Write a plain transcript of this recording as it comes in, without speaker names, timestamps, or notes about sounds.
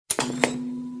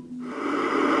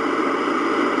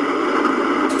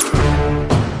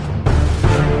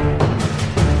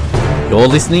You're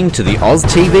listening to the Oz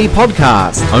TV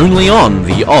podcast, only on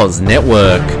the Oz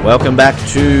Network. Welcome back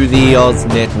to the Oz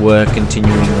Network,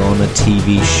 continuing on a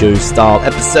TV show style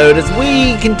episode as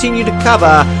we continue to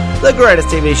cover the greatest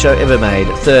TV show ever made,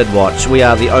 Third Watch. We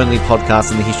are the only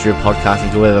podcast in the history of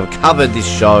podcasting to ever have covered this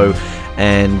show,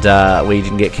 and we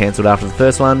didn't get cancelled after the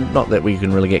first one. Not that we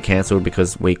can really get cancelled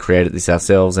because we created this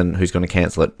ourselves, and who's going to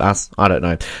cancel it? Us? I don't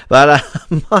know. But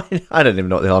I don't even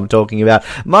know what the hell I'm talking about.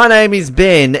 My name is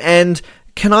Ben, and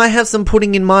can I have some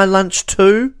pudding in my lunch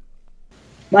too?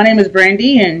 My name is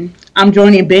Brandy, and I'm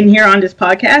joining Ben here on this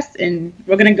podcast, and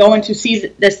we're going to go into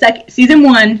season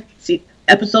 1,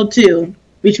 episode 2,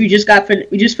 which we just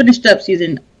finished up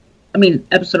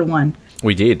episode 1.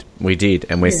 We did,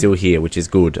 and we're still here, which is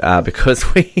good,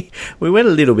 because we went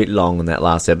a little bit long on that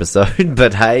last episode,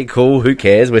 but hey, cool, who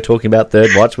cares? We're talking about Third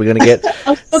Watch, we're going to get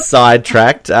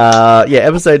sidetracked.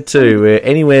 Episode 2,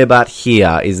 Anywhere But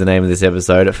Here is the name of this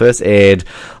episode. It first aired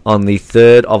on the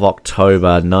 3rd of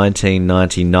October,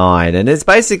 1999, and it's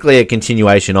basically a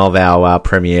continuation of our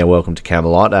premiere, Welcome to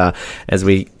Camelot. As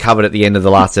we covered at the end of the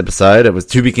last episode, it was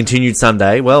to be continued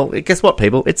Sunday. Well, guess what,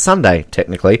 people? It's Sunday,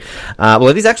 technically. Well,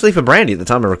 it is actually for Brandy at the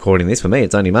time of recording this. For me,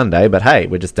 it's only Monday, but hey,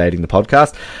 we're just dating the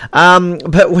podcast.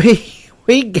 But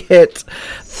we get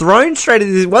thrown straight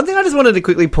into this. One thing I just wanted to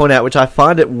quickly point out, which I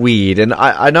find it weird, and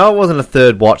I know it wasn't a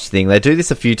Third Watch thing. They do this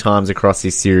a few times across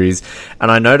this series, and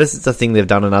I notice it's a thing they've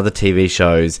done in other TV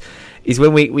shows, is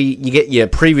when you get your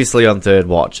previously on Third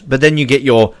Watch, but then you get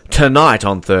your tonight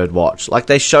on Third Watch. Like,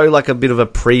 they show like a bit of a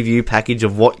preview package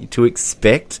of what to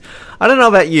expect. I don't know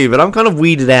about you, but I'm kind of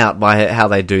weirded out by how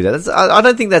they do that. I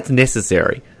don't think that's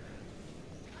necessary.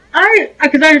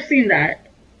 Because I've seen that.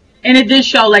 And it did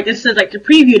show, like, it says, like, the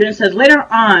preview, and it says later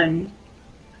on.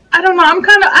 I don't know,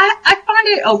 I find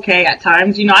it okay at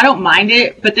times, I don't mind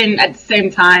it, but then at the same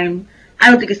time, I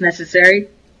don't think it's necessary.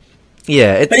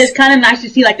 Yeah, but it's kind of nice to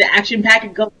see, like, the action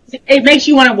pack. It makes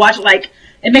you want to watch, like,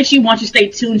 it makes you want to stay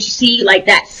tuned to see, like,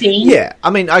 that scene. Yeah, I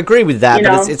mean, I agree with that,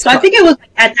 but it's so I think it was, like,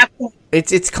 at that point.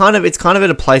 It's kind of at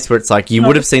a place where it's like, you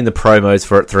would have seen the promos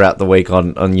for it throughout the week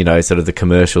on sort of the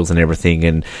commercials and everything,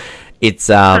 and it's,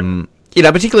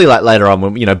 particularly like later on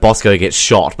when, Bosco gets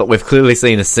shot, but we've clearly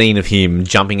seen a scene of him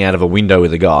jumping out of a window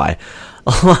with a guy.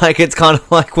 Like, it's kind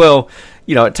of like, well,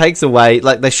 it takes away,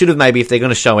 like, they should have maybe, if they're going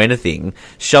to show anything,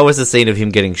 show us a scene of him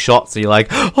getting shot, so you're like,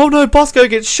 oh no, Bosco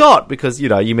gets shot, because,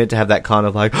 you meant to have that kind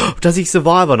of like, oh, does he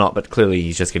survive or not? But clearly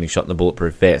he's just getting shot in the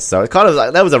bulletproof vest, so it's kind of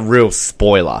like, that was a real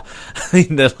spoiler,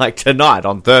 like, tonight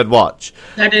on Third Watch.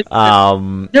 That is,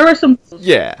 there were some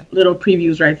little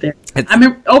previews right there. I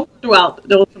remember, throughout,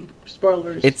 there were some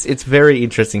spoilers. It's very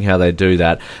interesting how they do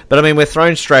that, but I mean, we're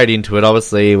thrown straight into it.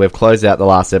 Obviously, we've closed out the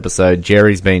last episode.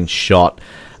 Jerry's been shot.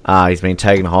 He's been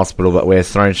taken to hospital, but we're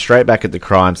thrown straight back at the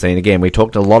crime scene. Again, we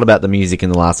talked a lot about the music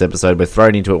in the last episode. We're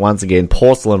thrown into it once again.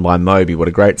 Porcelain by Moby. What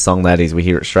a great song that is. We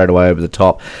hear it straight away over the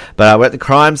top. But we're at the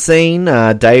crime scene.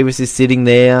 Davis is sitting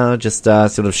there, just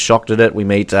sort of shocked at it. We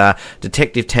meet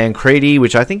Detective Tancredi,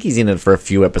 which I think he's in it for a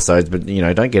few episodes, but,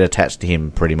 don't get attached to him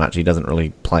pretty much. He doesn't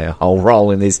really play a whole role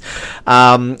in this.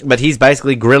 But he's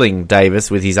basically grilling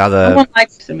Davis with his other... No one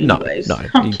likes him anyways. No,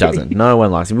 he doesn't. No one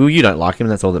likes him. Well, you don't like him.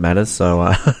 That's all that matters,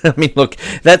 so... I mean, look,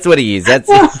 that's what he is. That's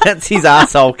his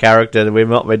arsehole character that we're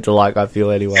not meant to like, I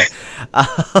feel, anyway.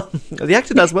 The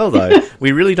actor does well, though.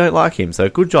 We really don't like him, so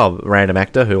good job, random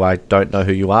actor, who I don't know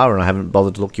who you are, and I haven't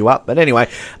bothered to look you up. But anyway,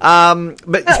 but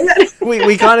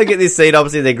we kind of get this scene.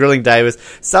 Obviously, they're grilling Davis.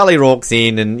 Sully walks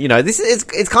in, and,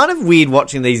 it's kind of weird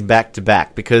watching these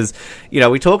back-to-back, because,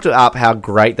 we talked up how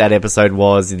great that episode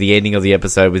was, the ending of the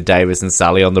episode with Davis and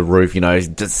Sully on the roof,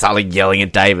 Sully yelling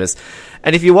at Davis.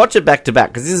 And if you watch it back to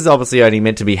back, because this is obviously only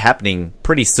meant to be happening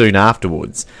pretty soon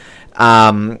afterwards,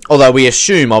 although we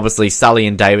assume, obviously, Sully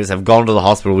and Davis have gone to the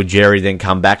hospital with Jerry, then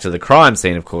come back to the crime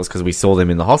scene, of course, because we saw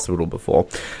them in the hospital before.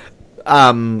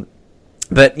 But,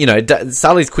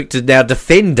 Sully's quick to now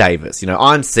defend Davis.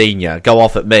 I'm senior, go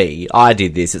off at me, I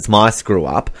did this, it's my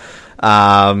screw-up.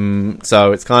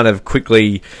 So it's kind of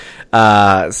quickly,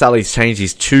 Sully's changed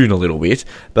his tune a little bit,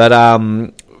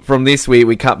 but, from this,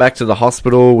 we cut back to the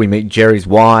hospital. We meet Jerry's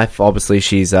wife. Obviously,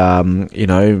 she's,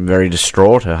 very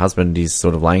distraught. Her husband is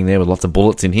sort of laying there with lots of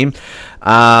bullets in him.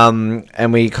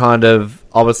 And we kind of,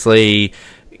 obviously,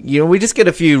 we just get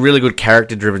a few really good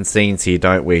character-driven scenes here,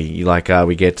 don't we? Like,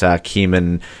 we get Kim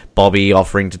and Bobby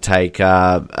offering to take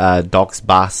Doc's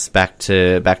bus back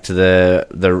to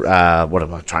the what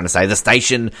am I trying to say? The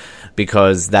station,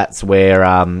 because that's where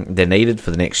they're needed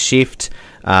for the next shift.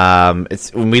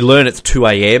 It's when we learn it's 2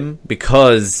 a.m.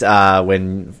 because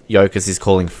when Yokas is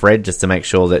calling Fred just to make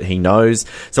sure that he knows.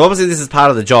 So obviously this is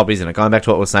part of the job, isn't it? Going back to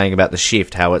what we were saying about the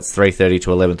shift, how it's 3:30 to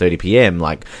 11:30 p.m.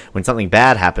 Like when something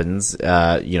bad happens,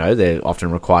 they're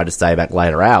often required to stay back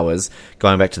later hours.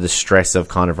 Going back to the stress of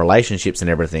kind of relationships and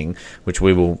everything, which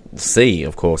we will see,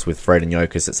 of course, with Fred and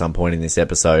Yokas at some point in this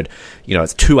episode.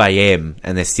 It's 2 a.m.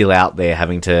 and they're still out there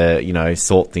having to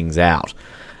sort things out.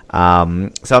 So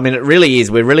I mean, it really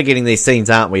is. We're really getting these scenes,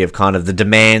 aren't we, of kind of the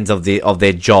demands of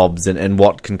their jobs and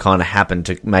what can kind of happen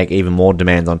to make even more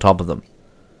demands on top of them.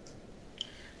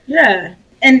 Yeah,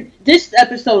 and this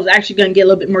episode is actually going to get a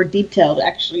little bit more detailed,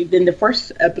 actually, than the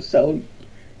first episode.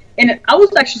 And I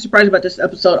was actually surprised about this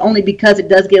episode only because it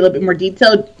does get a little bit more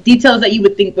detailed, details that you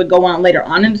would think would go on later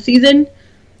on in the season.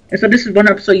 And so this is one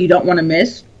episode you don't want to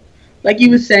miss. Like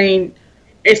you were saying,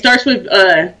 it starts with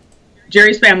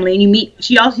Jerry's family, and you meet.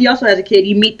 He also has a kid.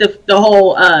 You meet the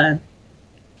whole.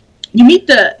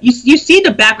 You see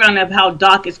the background of how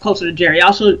Doc is closer to Jerry. It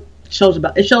also shows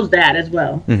that as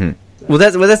well. Mm-hmm. Well,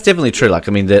 that's definitely true. Like,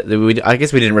 I mean, I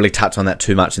guess we didn't really touch on that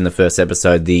too much in the first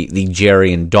episode, the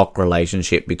Jerry and Doc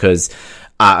relationship, because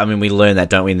we learn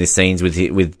that, don't we, in the scenes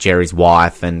with Jerry's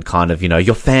wife and kind of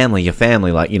your family.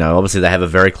 Like, obviously they have a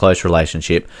very close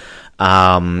relationship,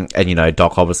 and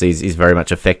Doc obviously is very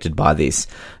much affected by this.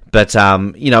 But,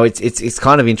 it's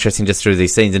kind of interesting just through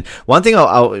these scenes. And one thing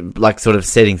I'll like sort of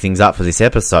setting things up for this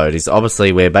episode is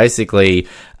obviously where basically,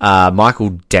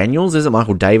 Michael Daniels, is it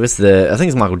Michael Davis? I think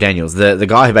it's Michael Daniels, the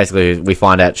guy who basically we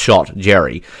find out shot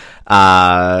Jerry,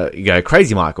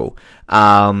 Crazy Michael.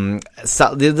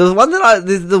 So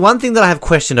the one thing that I have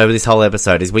questioned over this whole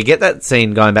episode is we get that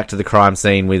scene going back to the crime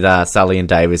scene with, Sully and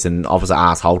Davis and Officer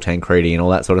Asshole Tancredi and all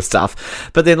that sort of stuff.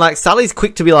 But then like Sully's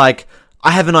quick to be like, I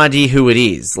have an idea who it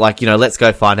is. Like, let's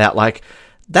go find out. Like,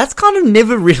 that's kind of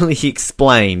never really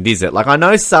explained, is it? Like, I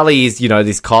know Sully is,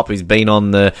 this cop who's been on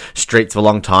the streets for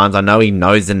long times. I know he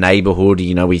knows the neighborhood.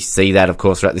 We see that, of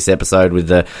course, throughout this episode with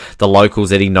the locals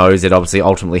that he knows that obviously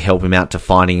ultimately help him out to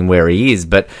finding him where he is.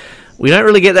 But we don't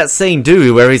really get that scene, do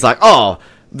we? Where he's like, oh,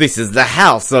 this is the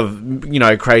house of,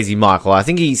 Crazy Michael. I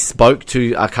think he spoke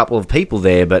to a couple of people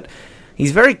there, but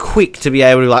he's very quick to be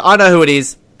able to I know who it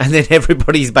is. And then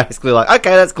everybody's basically like,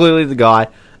 okay, that's clearly the guy.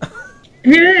 It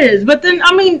is. But then,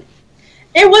 it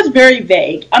was very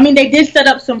vague. They did set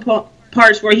up some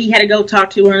parts where he had to go talk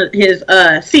to one of his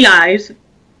CIs,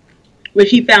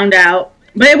 which he found out.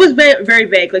 But it was very, very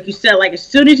vague. Like you said, like as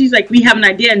soon as he's like, we have an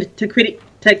idea, and Ted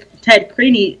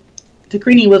Creaney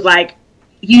was like,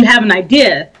 you have an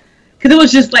idea. Because it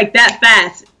was just like that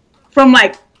fast. From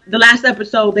like the last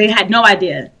episode, they had no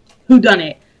idea who done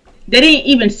it. They didn't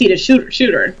even see the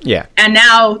shooter. Yeah. And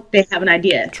now they have an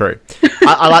idea. True.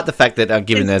 I like the fact that,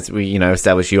 given as we,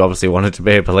 established you obviously wanted to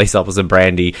be a police officer,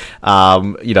 Brandy, I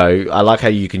like how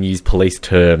you can use police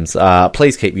terms.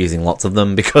 Please keep using lots of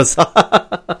them because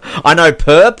I know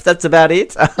perp, that's about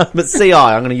it. But CI,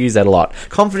 I'm going to use that a lot.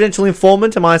 Confidential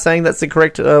informant, am I saying that's the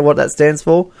correct, what that stands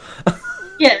for?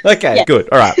 Yeah. Okay, yeah. Good.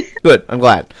 All right. Good. I'm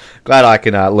glad. Glad I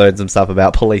can learn some stuff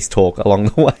about police talk along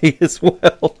the way as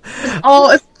well.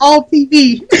 It's all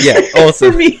TV. Yeah,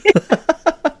 awesome.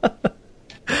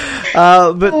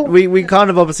 But we kind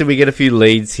of obviously we get a few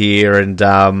leads here, and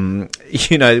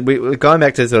we're going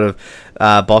back to sort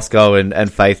of Bosco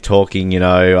and Faith talking.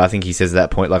 I think he says at that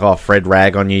point like, "Oh, Fred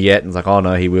rag on you yet?" And it's like, "Oh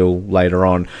no, he will later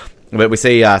on." But we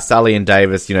see Sully and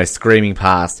Davis, screaming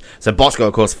past. So Bosco,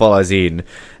 of course, follows in.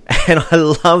 And I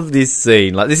love this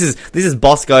scene. Like this is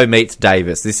Bosco meets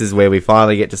Davis. This is where we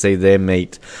finally get to see them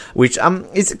meet, which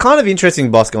is kind of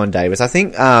interesting. Bosco and Davis. I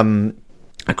think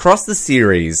across the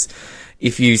series,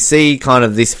 if you see kind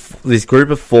of this group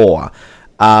of four,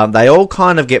 they all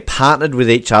kind of get partnered with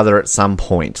each other at some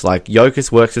point. Like Yokas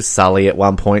works with Sully at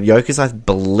one point. Yokas, I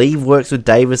believe, works with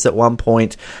Davis at one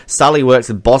point. Sully works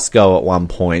with Bosco at one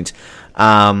point.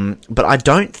 But I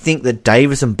don't think that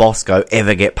Davis and Bosco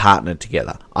ever get partnered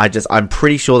together. I'm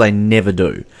pretty sure they never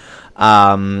do.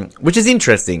 Which is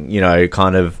interesting,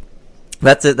 kind of.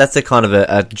 That's a kind of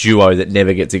a duo that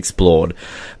never gets explored.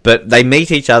 But they meet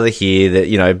each other here.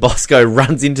 That Bosco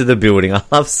runs into the building. I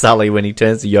love Sully when he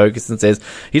turns to Yokas and says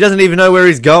he doesn't even know where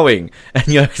he's going, and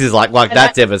Yokas is like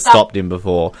that's ever stopped him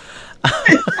before.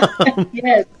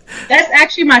 Yes, that's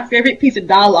actually my favorite piece of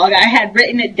dialogue. I had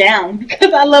written it down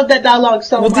because I love that dialogue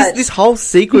so much. This whole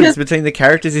sequence between the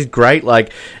characters is great.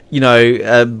 Like,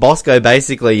 Bosco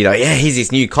basically, here's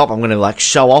this new cop. I'm going to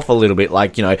show off a little bit.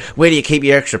 Like, where do you keep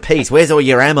your extra piece? Where's all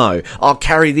your ammo? I'll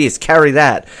carry this, carry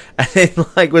that. And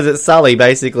then, was it Sully?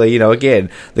 Basically, again,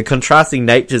 the contrasting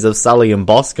natures of Sully and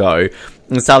Bosco.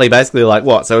 And Sully basically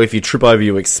what? So if you trip over,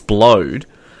 you explode.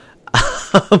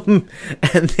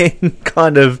 And then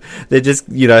kind of they're just,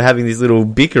 having this little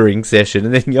bickering session,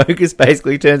 and then Yokas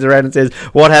basically turns around and says,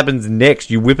 "What happens next?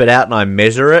 You whip it out and I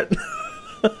measure it."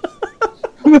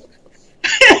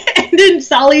 And then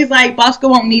Solly's like, Bosco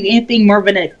won't need anything more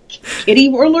than a kitty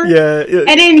whirler. Yeah.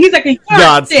 And then he's like, a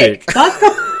yardstick. Bosco.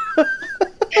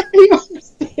 He wants a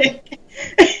stick.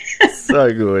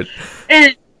 So good.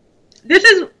 And this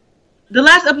is the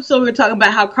last episode we were talking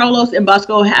about how Carlos and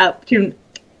Bosco have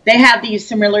these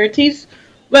similarities.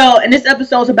 Well, and this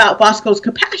episode is about Bosco's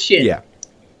compassion. Yeah.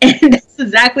 And that's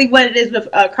exactly what it is with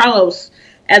Carlos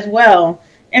as well.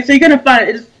 And so you're going to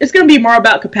find it's going to be more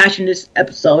about compassion this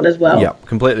episode as well. Yeah,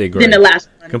 completely agree. Than the last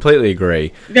one. Completely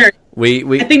agree. Very.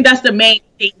 We I think that's the main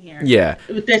thing here. Yeah.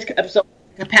 With this episode,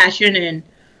 compassion and,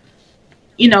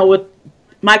 with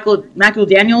Michael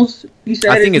Daniels. You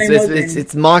said I think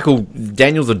it's Michael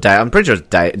Daniels or Dave. I'm pretty sure it's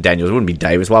Daniels. It wouldn't be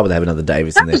Davis. Why would they have another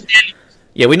Davis in there?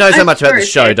 Yeah, we know so much about the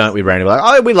show, don't we, Brandon? We're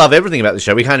like, we love everything about the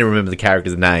show. We can't even remember the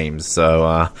characters' names, so...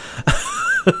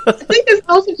 I think it's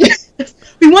also just...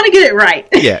 We want to get it right.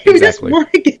 Yeah, exactly. We just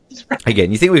want to get this right.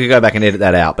 Again, you think we could go back and edit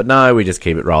that out, but no, we just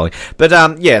keep it rolling. But,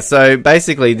 so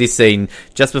basically this scene,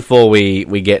 just before we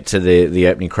get to the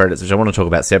opening credits, which I want to talk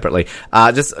about separately,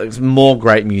 just more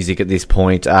great music at this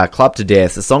point. Club to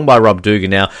Death, a song by Rob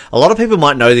Dugan. Now, a lot of people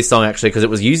might know this song, actually, because it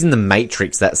was used in The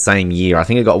Matrix that same year. I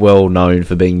think it got well known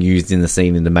for being used in the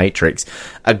scene in The Matrix.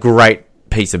 A great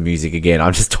piece of music again.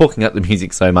 I'm just talking up the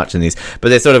music so much in this. But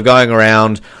they're sort of going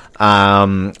around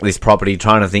this property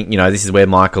trying to think, this is where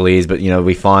Michael is, but,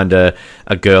 we find a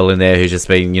girl in there who's just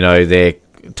been, they're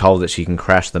told that she can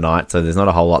crash the night, so there's not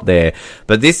a whole lot there.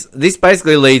 But this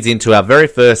basically leads into our very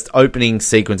first opening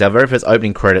sequence, our very first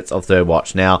opening credits of Third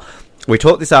Watch. Now, we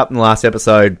talked this up in the last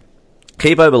episode.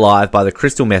 Keep Hope Alive by the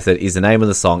Crystal Method is the name of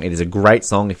the song. It is a great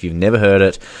song if you've never heard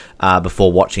it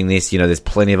before watching this. There's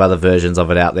plenty of other versions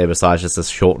of it out there besides just a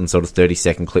shortened sort of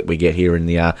 30-second clip we get here in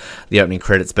the opening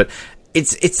credits. But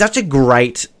it's such a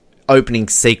great opening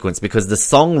sequence because the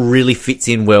song really fits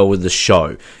in well with the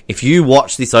show. If you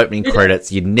watch this opening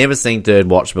credits, you've never seen Third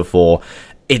Watch before,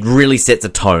 it really sets a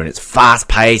tone. It's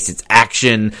fast-paced, it's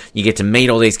action, you get to meet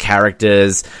all these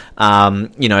characters,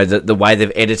 the way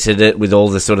they've edited it with all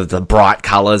the sort of the bright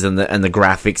colours and the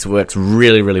graphics works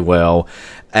really, really well.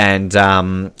 And,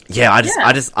 I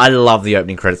love the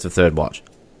opening credits of Third Watch.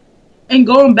 And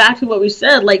going back to what we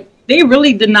said, they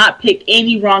really did not pick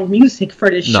any wrong music for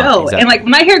this show. Exactly. And,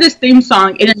 when I hear this theme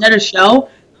song in another show,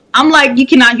 I'm like, you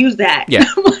cannot use that. Yeah,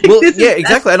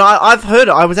 exactly. And I've heard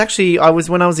it. I was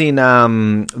when I was in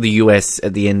the US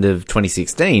at the end of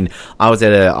 2016. I was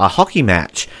at a hockey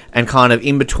match, and kind of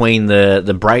in between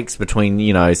the breaks between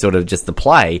sort of just the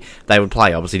play, they would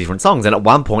play obviously different songs. And at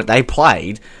one point, they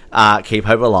played "Keep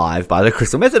Hope Alive" by the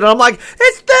Crystal Method, and I'm like,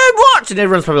 it's Third Watch, and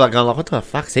everyone's probably like, what the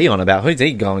fuck's he on about? Who's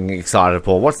he going excited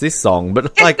for? What's this song?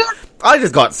 But I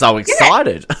just got so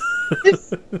excited.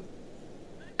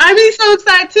 I'd be so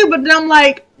excited too, but then I'm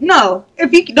like, no.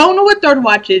 If you don't know what Third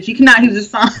Watch is, you cannot use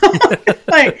this song.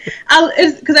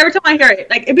 Because every time I hear it,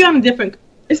 it'd be on a different.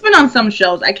 It's been on some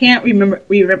shows. I can't remember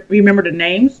the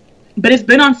names, but it's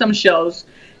been on some shows,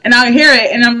 and I hear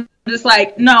it, and I'm just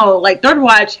like, no. Third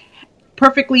Watch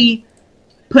perfectly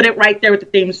put it right there with the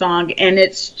theme song, and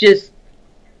it's just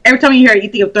every time you hear it,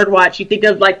 you think of Third Watch. You think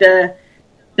of the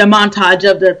montage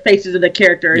of the faces of the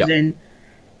characters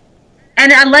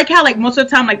And I like how, most of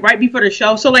the time, right before the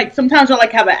show, so, sometimes I'll,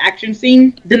 have an action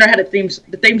scene, then I had the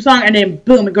theme song, and then,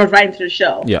 boom, it goes right into the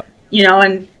show. Yeah.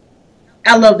 And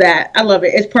I love that. I love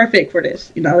it. It's perfect for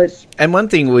this, it's... And one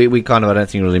thing we kind of, I don't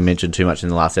think really mentioned too much in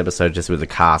the last episode, just with the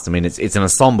cast, I mean, it's an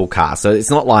ensemble cast, so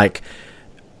it's not like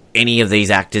any of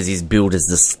these actors is billed as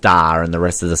the star and the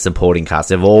rest of the supporting cast.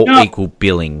 They've all equal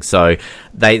billing, so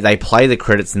they play the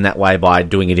credits in that way by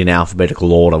doing it in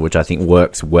alphabetical order, which I think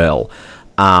works well.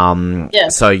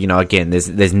 So, again,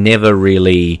 there's never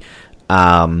really,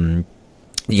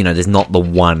 there's not the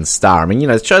one star. I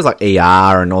mean, shows like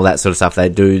ER and all that sort of stuff, they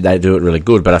do it really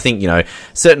good. But I think,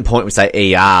 certain point we say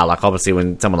ER, obviously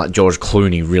when someone like George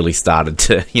Clooney really started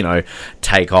to,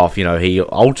 take off, he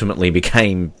ultimately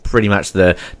became pretty much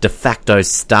the de facto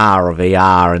star of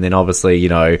ER. And then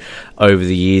obviously, over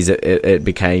the years it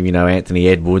became, Anthony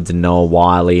Edwards and Noah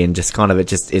Wiley, and just kind of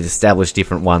it established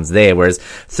different ones there. Whereas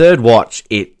Third Watch,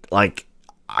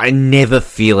 I never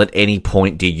feel at any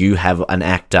point do you have an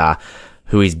actor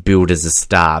who is billed as a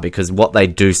star, because what they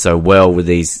do so well with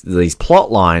these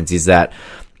plot lines is that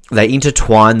they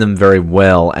intertwine them very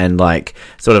well, and like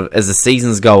sort of as the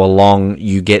seasons go along,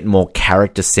 you get more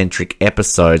character-centric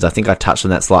episodes. I think I touched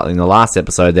on that slightly in the last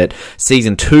episode, that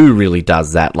season 2 really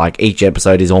does that. Like each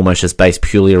episode is almost just based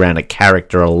purely around a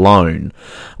character alone,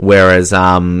 whereas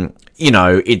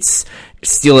it's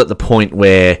still at the point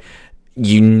where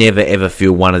you never ever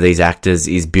feel one of these actors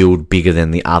is billed bigger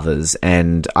than the others.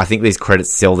 And I think these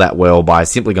credits sell that well by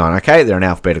simply going, okay, they're in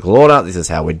alphabetical order, this is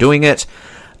how we're doing it.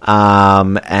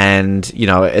 And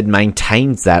it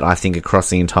maintains that, I think, across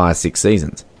the entire 6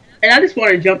 seasons. And I just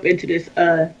want to jump into this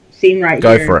scene right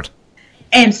here. Go for it.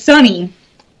 And Sunny,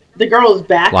 the girl, is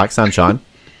back. Like sunshine.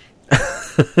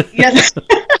 Yes.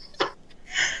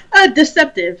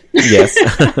 Deceptive. Yes.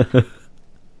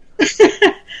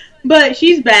 But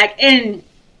she's back, and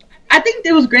I think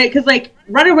it was great because, like,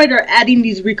 right away they're adding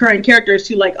these recurring characters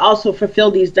to, like, also fulfill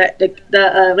these the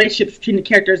relationships between the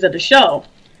characters of the show.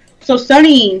 So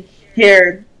Sunny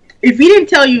here, if we didn't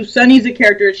tell you, Sunny's a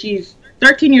character. She's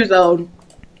 13 years old.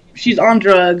 She's on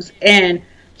drugs, and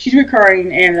she's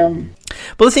recurring. And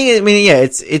But the thing is, I mean, yeah,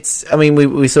 it's. I mean,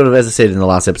 we sort of, as I said in the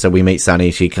last episode, we meet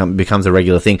Sunny. She becomes a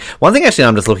regular thing. One thing, actually,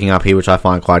 I'm just looking up here, which I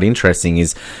find quite interesting,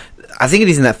 is I think it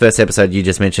is in that first episode you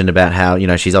just mentioned about how,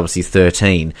 she's obviously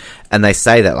 13, and they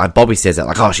say that, like, Bobby says that,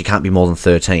 like, oh, she can't be more than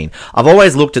 13. I've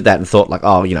always looked at that and thought, like,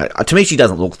 oh, to me she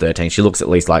doesn't look 13. She looks at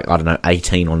least, like, I don't know,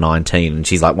 18 or 19, and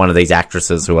she's like one of these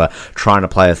actresses who are trying to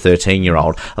play a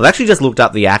 13-year-old. I've actually just looked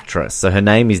up the actress, so her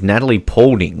name is Natalie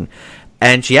Paulding,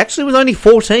 and she actually was only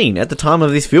 14 at the time of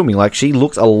this filming. Like, she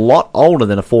looks a lot older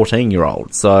than a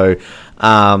 14-year-old. So,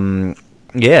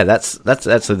 yeah, that's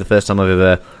actually the first time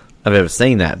I've ever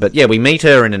seen that. But yeah, we meet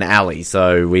her in an alley.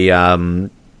 So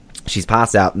she's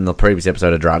passed out in the previous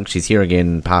episode of drugs. She's here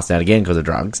again, passed out again because of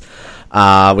drugs.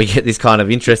 We get this kind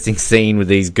of interesting scene with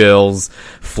these girls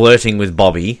flirting with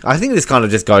Bobby. I think this kind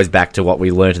of just goes back to what we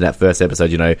learned in that first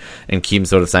episode, and Kim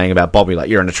sort of saying about Bobby, like,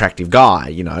 you're an attractive guy,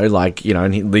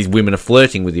 and these women are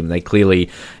flirting with him. They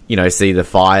clearly, see the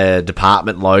fire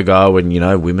department logo,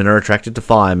 and, women are attracted to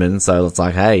firemen. So it's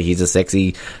like, hey, he's a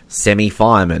sexy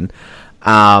semi-fireman.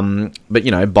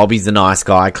 But Bobby's the nice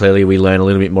guy. Clearly, we learn a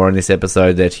little bit more in this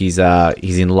episode that he's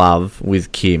in love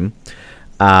with Kim.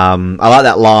 I like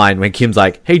that line when Kim's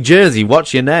like, "Hey Jersey,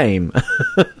 what's your name?"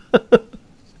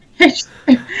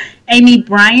 Amy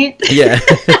Bryant. Yeah,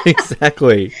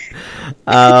 exactly.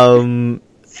 And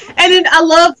then I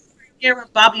love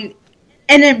Bobby,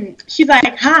 and then she's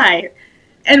like, "Hi,"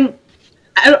 and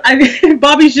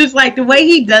Bobby's just like, the way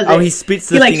he does it. Oh, he spits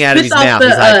the thing out of his mouth.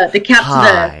 He's like, the cap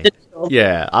hi. The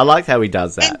yeah, I like how he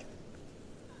does that.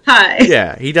 Hi.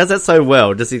 Yeah, he does that so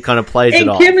well. Just he kind of plays it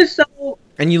off. And Kim is so.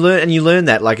 And you learn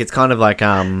that, like, it's kind of like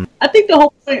I think the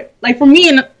whole point, like, for me,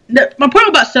 and my point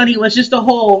about Sunny was just the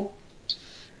whole.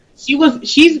 She kind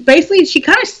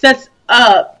of sets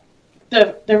up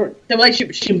the relationship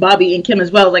between Bobby and Kim as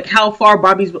well, like how far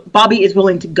Bobby is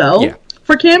willing to go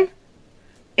for Kim.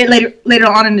 And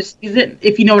later on in the season,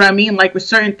 if you know what I mean, like with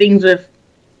certain things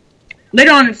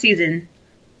later on in the season,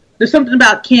 there's something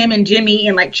about Kim and Jimmy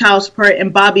and like child support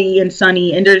and Bobby and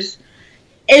Sunny, and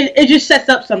it just sets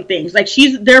up some things. Like,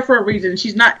 she's there for a reason.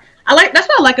 She's not. That's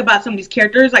what I like about some of these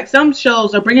characters. Like, some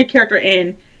shows they'll bring a character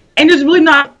in, and there's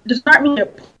not really a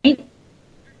point,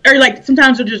 or like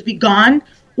sometimes they'll just be gone.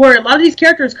 Where a lot of these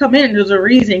characters come in, there's a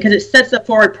reason, because it sets up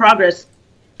forward progress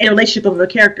in a relationship of a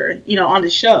character, on the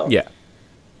show. Yeah.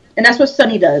 And that's what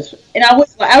Sunny does. And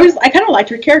I kind of liked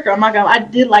her character. I'm not gonna. I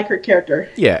did like her character.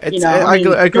 Yeah, I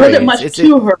agree. There wasn't much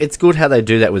to her. It's good how they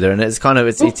do that with her, and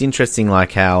it's interesting,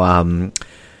 like how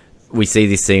we see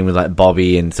this scene with like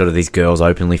Bobby and sort of these girls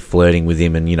openly flirting with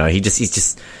him, and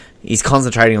he's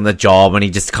concentrating on the job, and he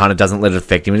just kind of doesn't let it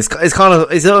affect him. And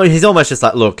he's almost just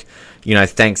like, look,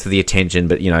 thanks for the attention,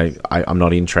 but I'm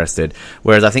not interested.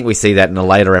 Whereas I think we see that in a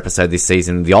later episode this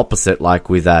season, the opposite, like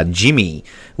with Jimmy,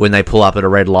 when they pull up at a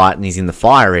red light and he's in the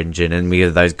fire engine, and we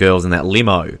have those girls in that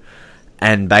limo.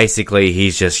 And basically,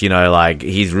 he's just,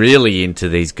 he's really into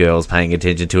these girls paying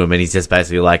attention to him, and he's just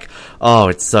basically like, oh,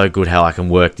 it's so good how I can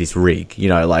work this rig.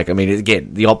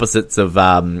 Again, the opposites of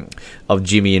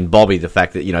Jimmy and Bobby, the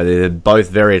fact that, they're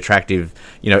both very attractive,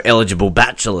 eligible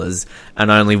bachelors, and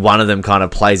only one of them kind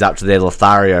of plays up to their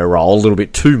Lothario role a little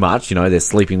bit too much. They're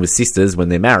sleeping with sisters when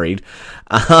they're married.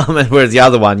 Whereas the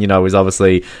other one, is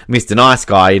obviously Mr. Nice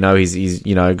Guy. He's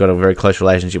got a very close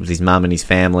relationship with his mum and his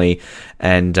family,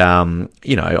 and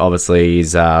obviously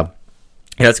he's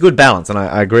Yeah, it's a good balance, and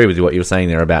I agree with what you were saying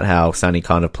there about how Sunny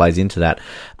kind of plays into that.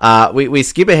 We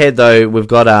skip ahead, though. We've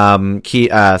got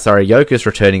Yoko's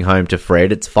returning home to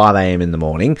Fred. It's 5 a.m. in the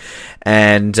morning,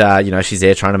 and she's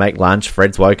there trying to make lunch.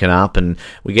 Fred's woken up, and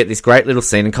we get this great little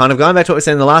scene, and kind of going back to what we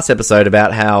said in the last episode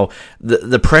about how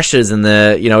the pressures and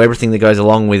the everything that goes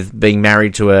along with being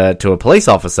married to a police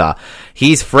officer.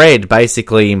 Here's Fred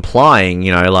basically implying,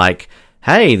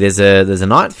 hey, there's a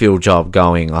night field job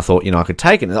going. I thought, I could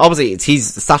take it. And obviously, it's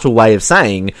his subtle way of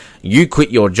saying, you quit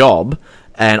your job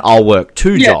and I'll work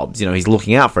two jobs. He's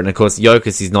looking out for it. And of course,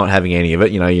 Yokas is not having any of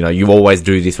it. You always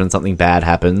do this when something bad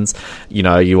happens.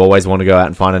 You always want to go out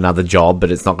and find another job,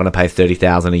 but it's not going to pay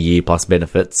 $30,000 a year plus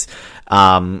benefits.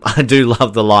 I do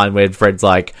love the line where Fred's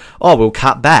like, oh, we'll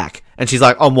cut back. And she's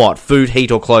like, on what? Food,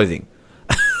 heat, or clothing?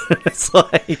 It's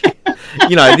like,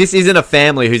 this isn't a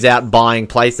family who's out buying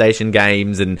PlayStation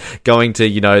games and going to,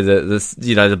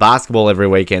 the basketball every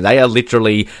weekend. They are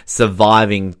literally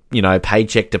surviving,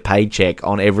 paycheck to paycheck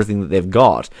on everything that they've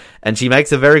got. And she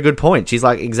makes a very good point. She's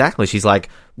like, exactly. She's like,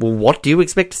 well, what do you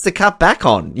expect us to cut back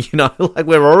on?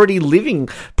 We're already living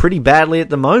pretty badly at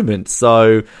the moment.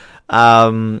 So,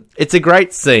 it's a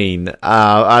great scene.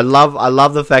 I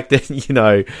love the fact that,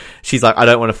 she's like, I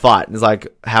don't want to fight. And it's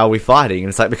like, how are we fighting? And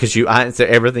it's like, because you answer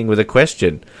everything with a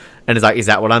question. And it's like, is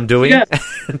that what I'm doing? Yeah.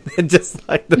 And just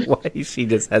like the way she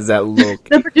just has that look.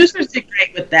 The producers did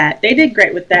great with that. They did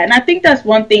great with that. And I think that's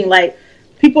one thing,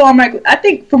 people are like, I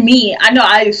think for me, I know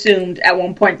I assumed at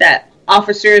one point that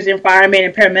officers and firemen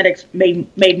and paramedics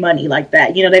made money like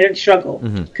that. They didn't struggle.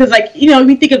 Because, if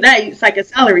you think of that, it's like a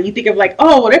salary. You think of they're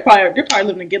probably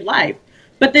living a good life.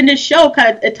 But then this show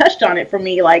it touched on it for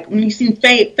me. Like, when you see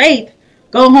Faith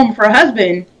go home with her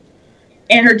husband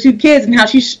and her two kids, and how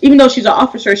even though she's an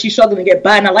officer, she's struggling to get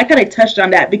by. And I like how they touched on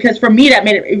that, because for me, that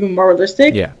made it even more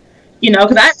realistic. Yeah.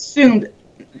 Because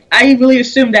I really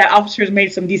assumed that officers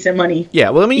made some decent money.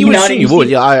 Yeah, well, I mean, you would assume you would.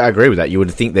 Yeah, I agree with that. You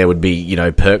would think there would be,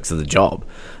 perks of the job.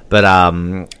 But,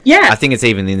 I think it's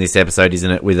even in this episode,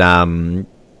 isn't it, with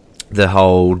the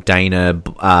whole Dana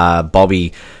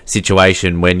Bobby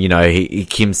situation when,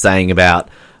 Kim's saying about,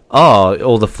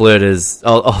 all the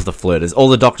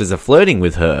doctors are flirting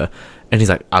with her. And he's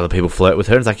like, other people flirt with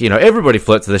her. And it's like, everybody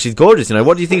flirts with her. She's gorgeous.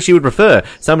 What do you think she would prefer?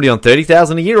 Somebody on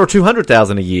 $30,000 a year or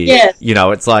 $200,000 a year? Yes.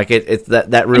 It's like, it's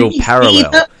that real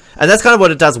parallel. And that's kind of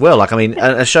what it does well.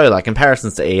 A show like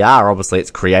comparisons to ER, obviously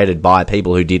it's created by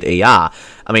people who did ER.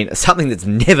 Something that's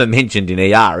never mentioned in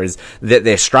ER is that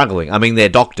they're struggling. They're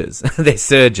doctors. They're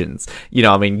surgeons. I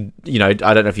don't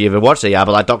know if you ever watched ER, but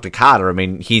like Dr. Carter,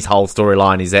 his whole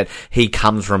storyline is that he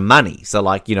comes from money. So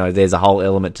there's a whole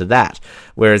element to that.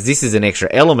 Whereas this is an extra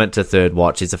element to Third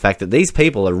Watch, is the fact that these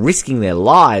people are risking their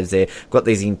lives. They've got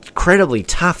these incredibly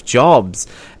tough jobs,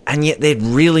 and yet they're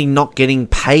really not getting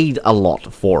paid a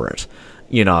lot for it,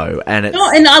 and it's...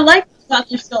 No, and I like about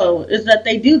the show is that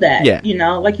they do that. Yeah.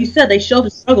 Like you said, they show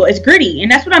the struggle. It's gritty, and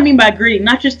that's what I mean by gritty.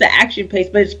 Not just the action pace,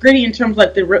 but it's gritty in terms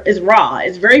of it's raw.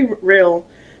 It's very real.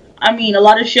 A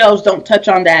lot of shows don't touch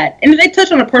on that, and if they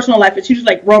touch on a personal life, it's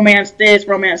usually like romance this,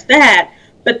 romance that.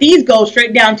 But these go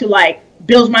straight down to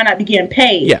bills might not be getting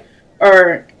paid. Yeah.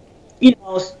 Or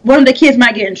one of the kids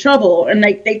might get in trouble, and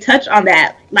they touch on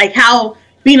that, how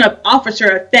being an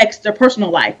officer affects their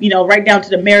personal life, right down to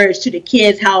the marriage, to the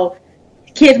kids, how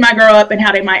kids might grow up and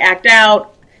how they might act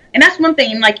out. And that's one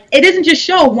thing, it doesn't just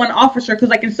show one officer,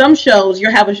 because in some shows you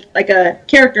have a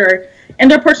character and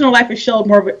their personal life is showed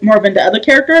more than the other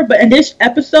character. But in this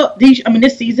episode,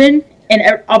 this season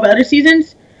and all the other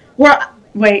seasons,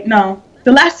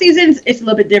 the last seasons it's a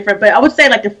little bit different, but I would say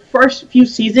the first few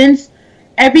seasons,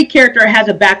 every character has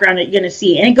a background that you're going to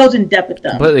see, and it goes in depth with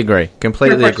them. Completely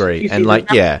agree.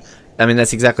 And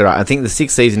that's exactly right. I think the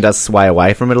sixth season does sway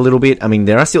away from it a little bit.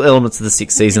 There are still elements of the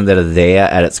sixth season that are there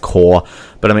at its core,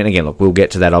 but again, look, we'll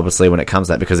get to that obviously when it comes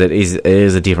to that, because it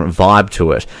is a different vibe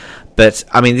to it. But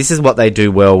this is what they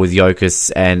do well with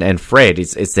Yokas and Fred.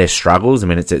 It's their struggles.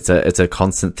 It's a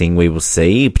constant thing we will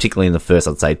see, particularly in the first,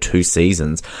 I'd say, 2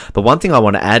 seasons. But one thing I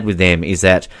want to add with them is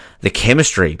that the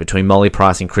chemistry between Molly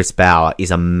Price and Chris Bauer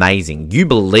is amazing. You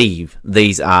believe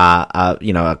these are,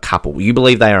 a couple. You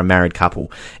believe they are a married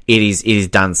couple. It is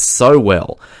done so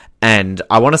well. And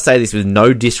I want to say this with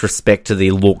no disrespect to the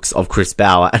looks of Chris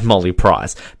Bauer and Molly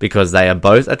Price, because they are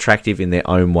both attractive in their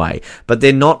own way. But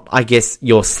they're not, I guess,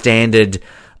 your standard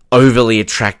overly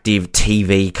attractive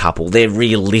TV couple. They're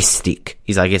realistic,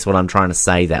 is I guess what I'm trying to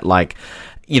say. That,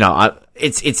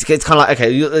 it's kind of like,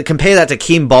 okay, compare that to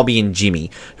Kim, Bobby, and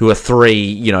Jimmy, who are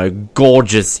 3,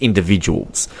 gorgeous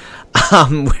individuals.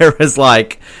 Whereas,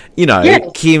 like, you know,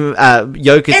 Kim,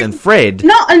 Jokic and Fred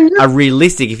are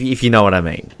realistic, if you know what I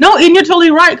mean. No, and you're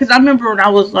totally right, because I remember when I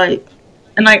was, like,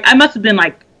 and, like, I must have been,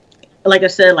 like I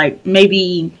said, like,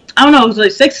 maybe, I don't know, it was,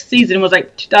 like, 6th season was,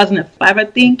 like, 2005, I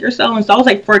think, or so, and so I was,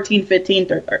 like, 14, 15,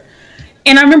 13.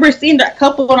 And I remember seeing that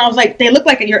couple, and I was like, they look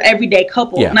like your everyday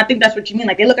couple, and I think that's what you mean,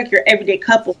 like, they look like your everyday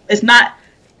couple. It's not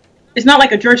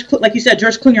like a like you said,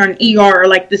 George Clooney on ER, or,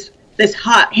 like, this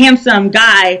hot, handsome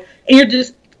guy, and you're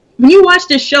just, when you watch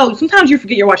this show, sometimes you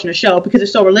forget you're watching a show because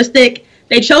it's so realistic.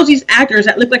 They chose these actors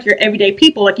that look like your everyday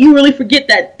people. Like, you really forget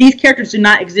that these characters do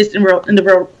not exist in the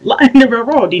real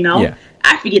world, you know? Yeah.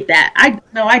 I forget that.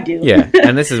 I do. Yeah,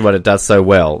 and this is what it does so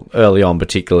well, early on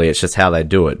particularly. It's just how they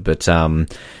do it. But,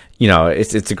 you know,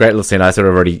 it's a great little scene. I sort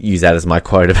of already use that as my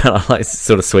quote about, like, it's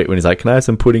sort of sweet when he's like, can I have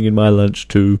some pudding in my lunch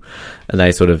too? And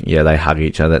they sort of, they hug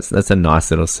each other. That's a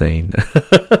nice little scene.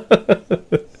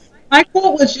 My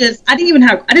quote was just, I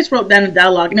just wrote down the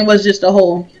dialogue, and it was just a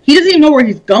whole, he doesn't even know where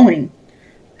he's going.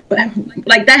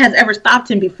 Like, that has ever stopped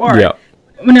him before. Yeah.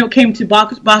 When it came to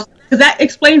Boston, because that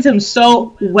explains him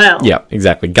so well. Yeah,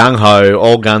 exactly. Gung-ho,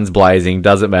 all guns blazing,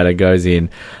 doesn't matter, goes in.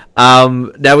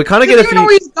 Now we kind of get a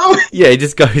few. Yeah, he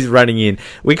just goes running in.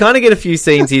 We kind of get a few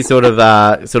scenes here, sort of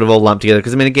all lumped together.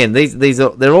 Because I mean, again,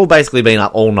 they're all basically been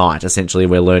up all night. Essentially,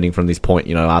 we're learning from this point.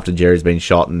 You know, after Jerry's been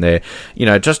shot, and they're, you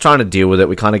know, just trying to deal with it.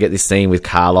 We kind of get this scene with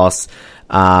Carlos,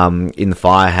 in the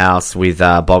firehouse with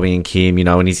Bobby and Kim. You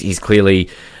know, and he's clearly,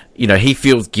 you know, he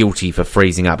feels guilty for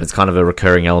freezing up. It's kind of a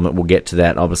recurring element. We'll get to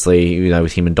that, obviously, you know,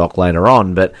 with him and Doc later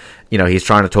on. But, you know, he's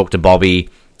trying to talk to Bobby,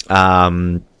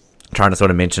 trying to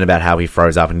sort of mention about how he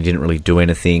froze up and he didn't really do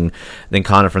anything. Then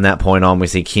kind of from that point on, we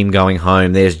see Kim going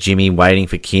home. There's Jimmy waiting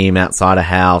for Kim outside a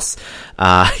house.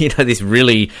 You know, this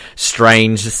really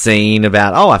strange scene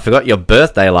about, I forgot your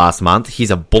birthday last month.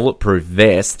 Here's a bulletproof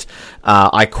vest.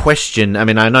 I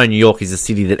mean, I know New York is a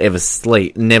city that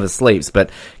never sleeps, but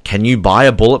can you buy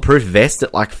a bulletproof vest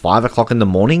at like 5 o'clock in the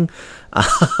morning?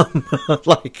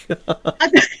 Like...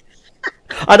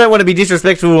 I don't want to be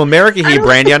disrespectful to America here,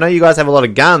 Brandy. I know you guys have a lot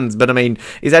of guns, but I mean,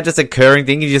 is that just a recurring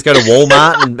thing? You just go to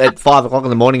Walmart and at 5 o'clock in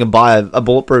the morning and buy a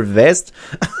bulletproof vest?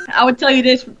 I would tell you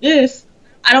this.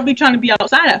 I don't be trying to be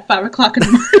outside at 5 o'clock in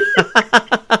the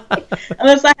morning.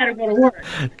 Unless I had to go to work.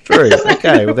 True.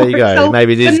 Okay, well, there you go. So,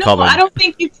 maybe it is common. I don't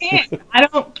think you can.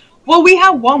 Well, we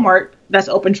have Walmart that's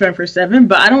open 24/7,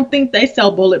 but I don't think they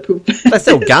sell bulletproof vests. They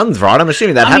sell guns, right? I'm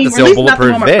assuming they'd have to sell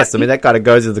bulletproof vests. I mean, that kind of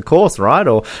goes with the course, right?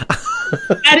 Or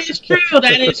that is true.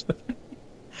 That is.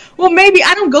 Well, maybe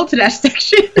I don't go to that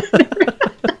section.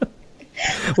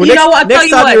 Well, next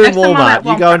time you're in Walmart,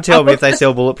 you go and tell me if they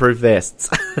sell bulletproof vests.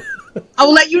 I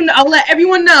will let you know. I'll let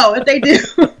everyone know if they do.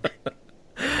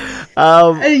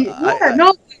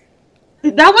 No.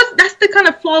 That's the kind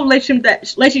of flawed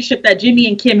relationship that Jimmy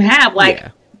and Kim have. Like,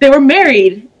 they were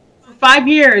married for 5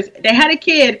 years. They had a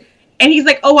kid, and he's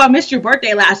like, "Oh, I missed your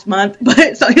birthday last month." But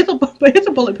here's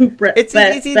a bulletproof vest. It's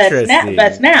interesting.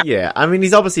 That's now. Yeah, I mean,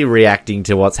 he's obviously reacting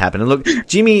to what's happened. And look,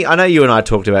 Jimmy, I know you and I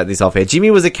talked about this off air. Jimmy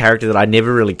was a character that I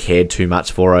never really cared too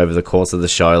much for over the course of the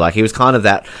show. Like, he was kind of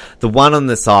the one on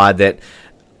the side that,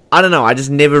 I don't know, I just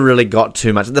never really got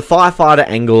too much. The firefighter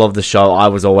angle of the show, I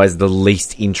was always the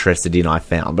least interested in, I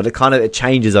found. But it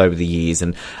changes over the years.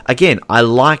 And again, I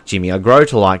like Jimmy. I grow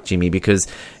to like Jimmy because,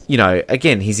 you know,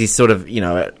 again, he's this sort of, you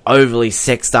know, overly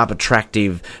sexed up,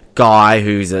 attractive guy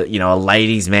who's a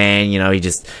ladies' man. You know, he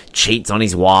just cheats on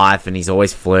his wife and he's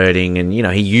always flirting, and, you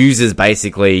know, he uses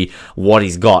basically what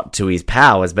he's got to his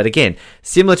powers. But again,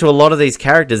 similar to a lot of these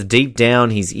characters, deep down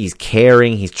he's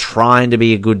caring, he's trying to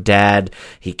be a good dad,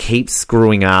 he keeps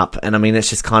screwing up, and I mean, it's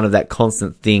just kind of that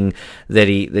constant thing that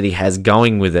he has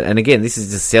going with it. And again, this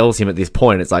is just sells him at this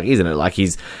point. It's like, isn't it? Like,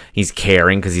 he's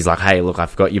caring because he's like, hey, look, I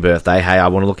forgot your birthday, hey, I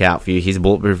want to look out for you, here's a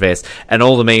bulletproof vest. And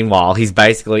all the meanwhile, he's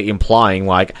basically implying,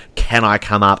 like, can I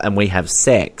come up and we have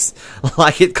sex?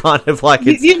 Like, it kind of like,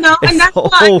 it's, you know, and that's why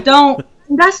I don't,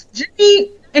 that's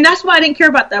Jimmy, and that's why I didn't care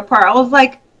about that part. I was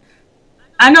like,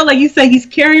 I know, like you say, he's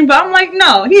caring, but I'm like,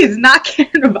 no, he is not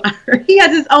caring about her. He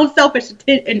has his own selfish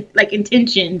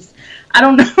intentions. I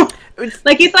don't know.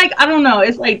 Like, it's like, I don't know.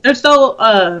 It's like, they're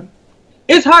so,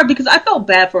 it's hard because I felt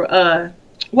bad for,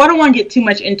 well, I don't want to get too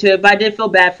much into it, but I did feel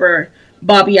bad for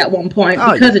Bobby at one point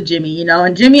because of Jimmy, you know.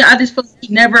 And Jimmy, I just felt like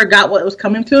he never got what was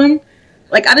coming to him.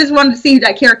 Like, I just wanted to see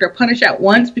that character punished at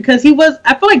once because I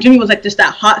feel like Jimmy was like just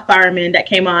that hot fireman that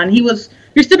came on. He was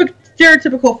your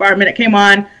stereotypical fireman that came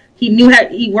on.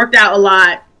 He worked out a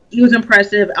lot. He was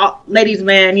impressive, ladies'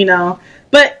 man, you know.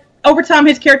 But over time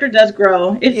his character does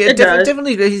grow. It does.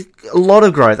 Definitely he's a lot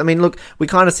of growth. I mean, look, we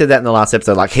kind of said that in the last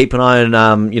episode, like, keep an eye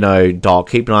on, Doc,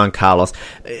 keep an eye on Carlos.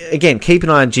 Again, keep an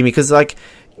eye on Jimmy, because, like,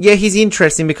 yeah, he's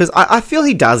interesting because I feel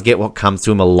he does get what comes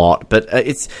to him a lot, but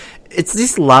it's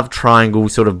this love triangle,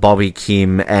 sort of Bobby,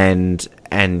 Kim, and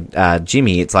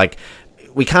Jimmy. It's like,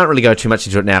 we can't really go too much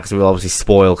into it now because we'll obviously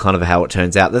spoil kind of how it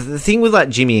turns out. The thing with, like,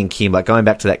 Jimmy and Kim, like, going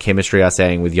back to that chemistry I was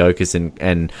saying with Yokas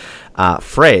and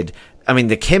Fred, I mean,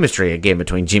 the chemistry, again,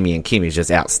 between Jimmy and Kim is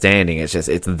just outstanding. It's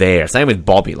there. Same with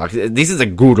Bobby. Like, this is a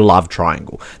good love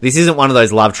triangle. This isn't one of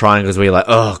those love triangles where you're like,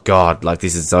 oh, God, like,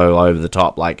 this is so over the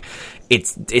top. Like,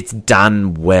 it's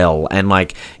done well. And,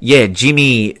 like, yeah,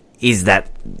 Jimmy is that,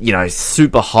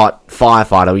 super hot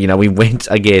firefighter. We went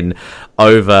again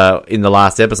over in the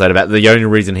last episode about the only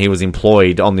reason he was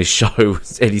employed on this show,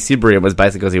 Eddie Cibrian, was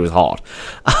basically because he was hot.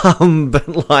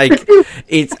 But, like,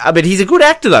 but he's a good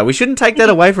actor, though. We shouldn't take that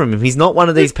away from him. He's not one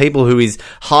of these people who is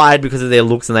hired because of their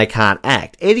looks and they can't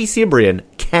act. Eddie Cibrian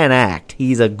can act.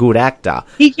 He's a good actor.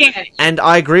 He can. And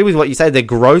I agree with what you say. The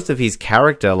growth of his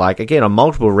character, like, again, on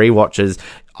multiple rewatches,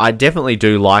 I definitely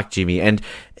do like Jimmy, and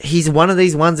he's one of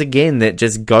these ones, again, that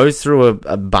just goes through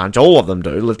a bunch. All of them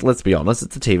do. Let's be honest.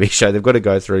 It's a TV show. They've got to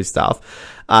go through stuff.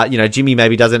 Jimmy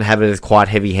maybe doesn't have it as quite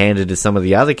heavy-handed as some of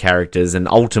the other characters, and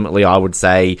ultimately I would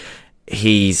say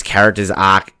his character's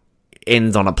arc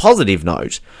ends on a positive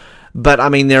note. But, I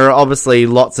mean, there are obviously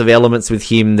lots of elements with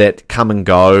him that come and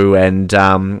go, and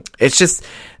it's just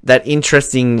that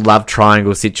interesting love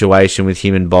triangle situation with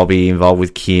him and Bobby involved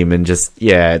with Kim, and just,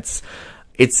 yeah,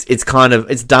 it's kind of,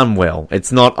 it's done well.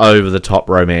 It's not over the top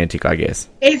romantic, I guess.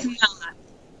 It's not.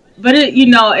 But,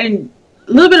 and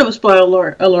a little bit of a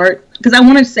spoiler alert, because I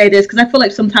want to say this, because I feel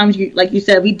like sometimes, like you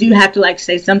said, we do have to, like,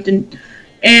 say something.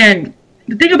 And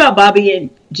the thing about Bobby and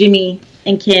Jimmy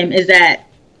and Kim is that,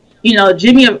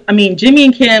 Jimmy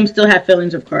and Kim still have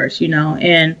feelings, of course,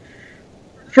 and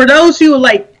for those who,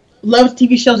 like, love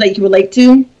TV shows that you can relate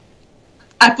to,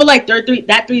 I feel like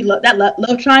that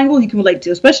love triangle you can relate to,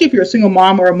 especially if you're a single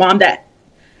mom or a mom that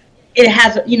it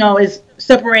has, is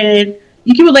separated.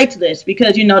 You can relate to this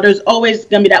because, there's always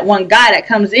going to be that one guy that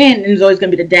comes in and there's always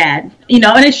going to be the dad, and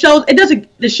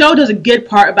the show does a good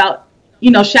part about,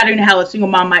 shadowing how a single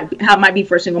mom might be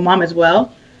for a single mom as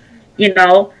well,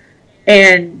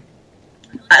 and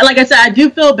like I said, I do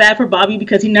feel bad for Bobby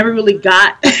because he never really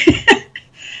got, I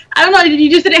don't know, he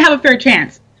just didn't have a fair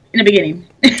chance in the beginning,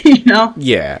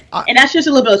 Yeah. And that's just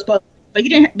a little bit of spoiler. But he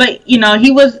didn't,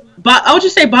 he was, I would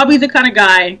just say Bobby's the kind of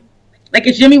guy, like,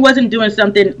 if Jimmy wasn't doing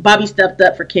something, Bobby stepped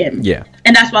up for Kim. Yeah.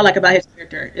 And that's what I like about his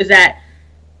character, is that,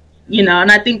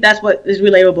 and I think that's what is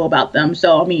relatable about them.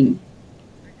 So, I mean,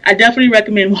 I definitely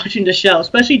recommend watching the show,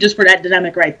 especially just for that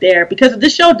dynamic right there, because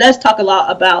this show does talk a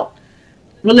lot about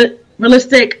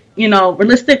realistic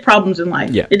problems in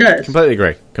life. Yeah. It does.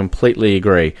 Completely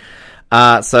agree.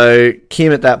 So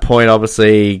Kim at that point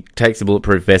obviously takes a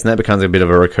bulletproof vest, and that becomes a bit of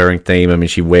a recurring theme. I mean,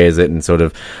 she wears it and sort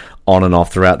of on and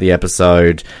off throughout the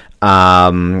episode.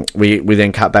 We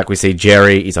then cut back. We see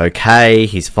Jerry is okay.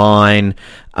 He's fine,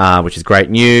 which is great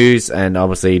news. And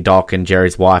obviously Doc and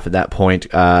Jerry's wife at that point,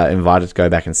 invited to go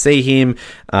back and see him.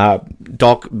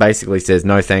 Doc basically says,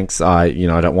 no thanks. I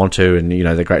don't want to. And,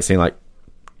 the great scene, like,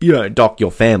 Doc,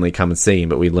 your family, come and see him,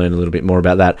 but we learn a little bit more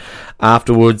about that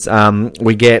afterwards.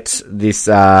 We get this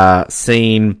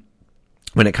scene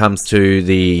when it comes to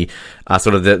the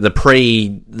sort of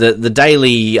the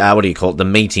daily, what do you call it, the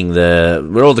meeting,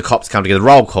 where all the cops come together,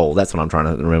 roll call, that's what I'm trying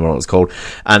to remember what it was called,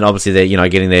 and obviously they're,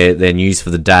 getting their news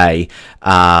for the day,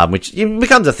 which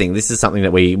becomes a thing. This is something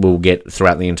that we will get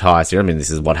throughout the entire series. I mean, this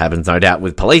is what happens, no doubt,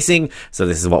 with policing, so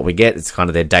this is what we get. It's kind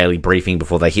of their daily briefing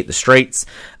before they hit the streets,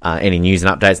 any news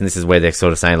and updates, and this is where they're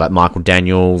sort of saying, like, Michael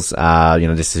Daniels,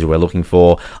 this is who we're looking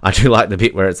for. I do like the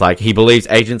bit where it's like, he believes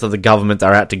agents of the government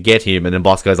are out to get him, and then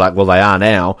boss goes like, well, they are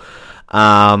now.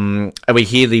 And we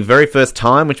hear the very first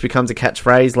time, which becomes a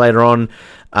catchphrase later on,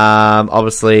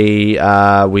 obviously,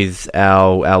 with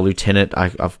our lieutenant,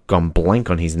 I've gone blank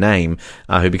on his name,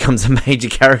 who becomes a major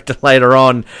character later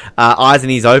on. Eyes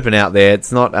and Ears Open out there.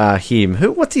 It's not, him.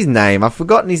 What's his name? I've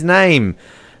forgotten his name.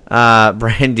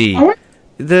 Brandy.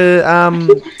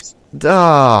 Swirsky.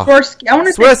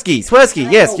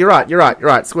 Swirsky. Yes, you're right.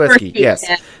 Swirsky. Yes.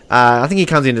 Yeah. I think he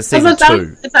comes into season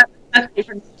 2. That's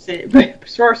different.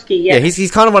 Swirsky, yeah. Yeah,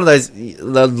 he's kind of one of those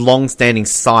long-standing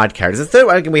side characters. The third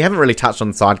one, we haven't really touched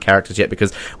on side characters yet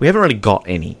because we haven't really got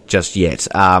any just yet.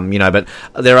 But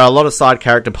there are a lot of side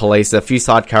character police, a few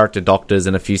side character doctors,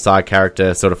 and a few side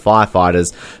character sort of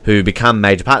firefighters who become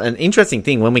major part. An interesting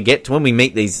thing when we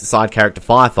meet these side character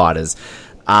firefighters.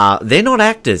 they're not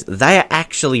actors. They are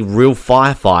actually real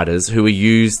firefighters who are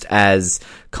used as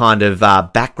kind of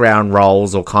background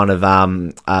roles or kind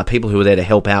of people who were there to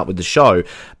help out with the show.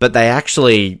 But they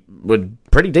actually were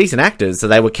pretty decent actors, so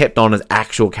they were kept on as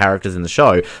actual characters in the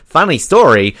show. Funny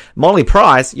story, Molly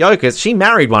Price, Yokas, she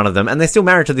married one of them, and they're still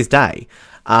married to this day.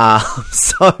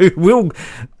 So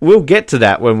we'll get to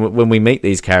that when we meet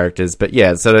these characters. But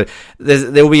yeah, so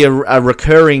there'll be a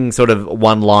recurring sort of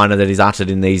one-liner that is uttered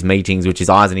in these meetings, which is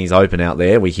eyes and ears open out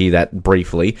there. We hear that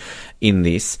briefly in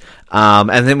this.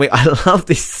 And then I love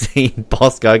this scene,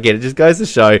 Bosco. Again, it just goes to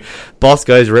show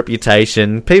Bosco's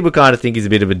reputation. People kind of think he's a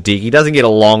bit of a dick. He doesn't get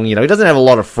along, he doesn't have a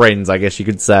lot of friends, I guess you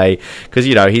could say, because,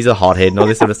 he's a hothead and all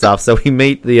this sort of stuff. So we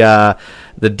meet the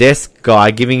desk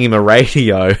guy giving him a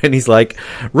radio, and he's like,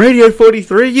 Radio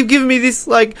 43, you've given me this,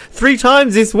 3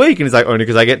 times this week. And he's like, only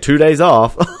because I get 2 days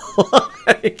off.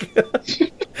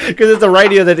 Because it's a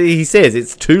radio that he says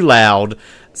it's too loud,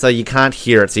 so you can't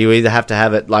hear it. So you either have to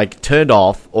have it turned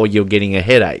off, or you're getting a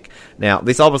headache. Now,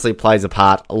 this obviously plays a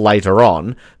part later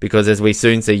on, because as we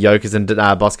soon see Yokas and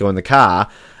Bosco in the car,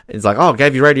 it's like, oh, I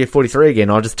gave you Radio 43 again.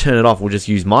 I'll just turn it off. We'll just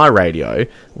use my radio,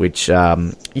 which,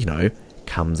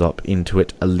 comes up into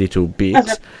it a little bit.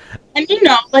 And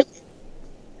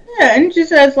and just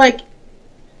says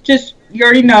just you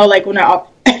already know, when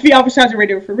every officer has a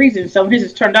radio for a reason. So when his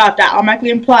is turned off, that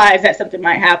automatically implies that something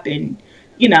might happen.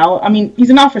 He's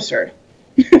an officer.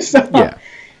 So, yeah.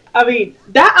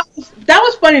 That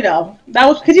was funny, though. That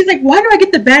was because he's like, why do I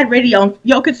get the bad radio? And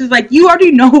Yokas is like, you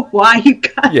already know why you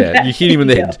got that you hit him in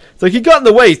the head. It's like, he got in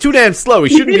the way. He's too damn slow. He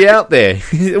shouldn't be out there.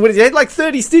 What is he had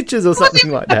 30 stitches or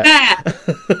something like that.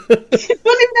 It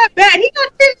wasn't that bad. He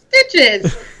got 10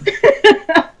 stitches.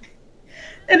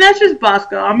 And that's just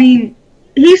Bosco.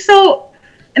 He's so...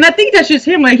 And I think that's just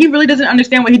him. He really doesn't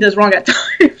understand what he does wrong at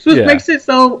times, which makes it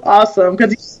so awesome.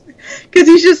 Because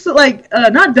he's just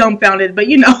not dumbfounded, but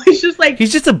he's just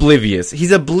he's just oblivious.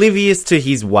 He's oblivious to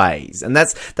his ways, and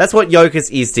that's what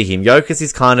Yokas is to him. Yokas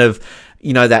is kind of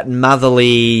that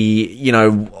motherly,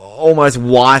 almost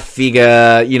wife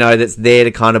figure, that's there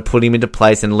to kind of put him into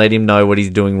place and let him know what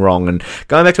he's doing wrong. And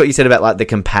going back to what you said about the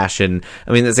compassion,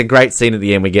 there's a great scene at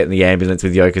the end we get in the ambulance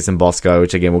with Yokas and Bosco,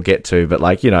 which again we'll get to, but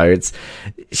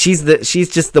she's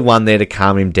just the one there to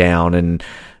calm him down. And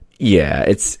yeah,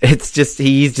 it's just,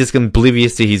 he's just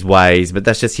oblivious to his ways, but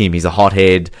that's just him. He's a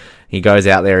hothead. He goes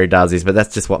out there, he does this, but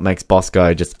that's just what makes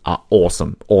Bosco just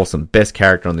awesome. Best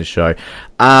character on this show.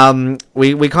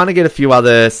 We kind of get a few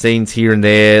other scenes here and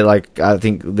there. I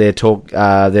think they're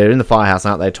in the firehouse,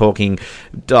 aren't they? Talking.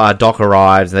 Doc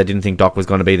arrives, and they didn't think Doc was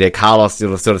going to be there. Carlos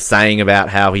sort of saying about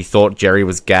how he thought Jerry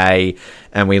was gay,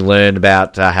 and we learned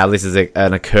about how this is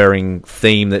an occurring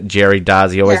theme that Jerry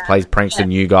does. He always plays pranks on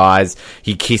you guys.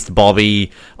 He kissed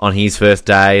Bobby on his first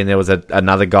day, and there was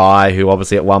another guy who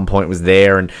obviously at one point was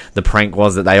there, and the prank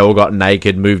was that they all got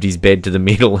naked, moved his bed to the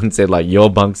middle, and said,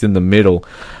 your bunk's in the middle.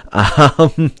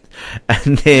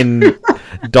 And then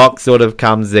Doc sort of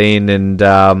comes in, and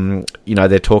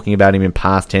they're talking about him in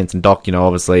past tense, and Doc,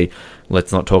 obviously,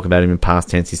 let's not talk about him in past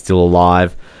tense, he's still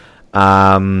alive.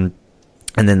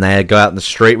 And then they go out in the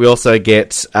street. We also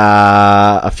get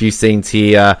a few scenes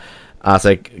here.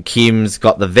 So Kim's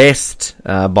got the vest.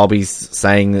 Bobby's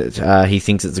saying that he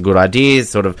thinks it's a good idea,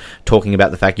 sort of talking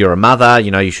about the fact you're a mother,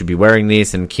 you should be wearing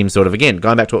this. And Kim sort of, again,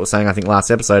 going back to what I was saying, I think,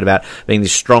 last episode about being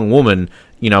this strong woman,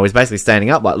 is basically standing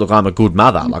up look, I'm a good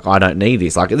mother. I don't need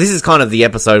this. This is kind of the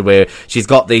episode where she's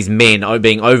got these men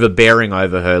being overbearing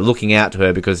over her, looking out to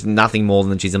her because nothing more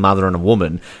than she's a mother and a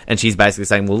woman. And she's basically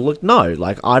saying, well, look, no,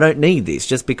 I don't need this.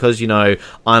 Just because,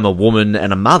 I'm a woman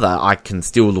and a mother, I can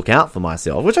still look out for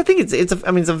myself, which I think it's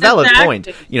a valid point.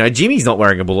 Jimmy's not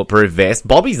wearing a bulletproof vest.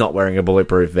 Bobby's not wearing a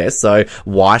bulletproof vest. So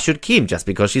why should Kim just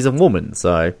because she's a woman?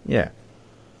 So, yeah.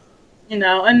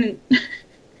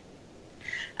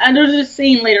 And there's a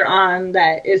scene later on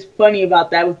that is funny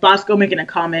about that, with Bosco making a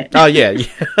comment. Oh, yeah.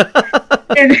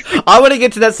 I want to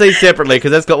get to that scene separately, because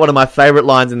that's got one of my favourite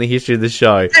lines in the history of the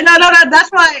show. No,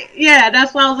 that's why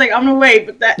I was like, I'm going to wait.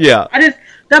 But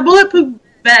that bulletproof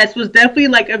vest was definitely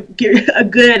a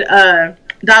good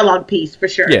dialogue piece, for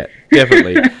sure. Yeah,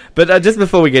 definitely. But just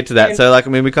before we get to that, so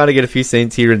we kind of get a few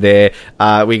scenes here and there.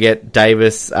 We get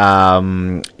Davis,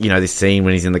 this scene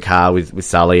when he's in the car with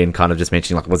Sully, and kind of just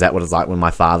mentioning was that what it's like when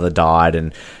my father died?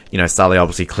 And Sully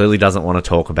obviously clearly doesn't want to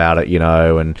talk about it,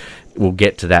 and we'll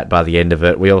get to that by the end of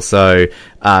it. We also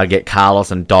get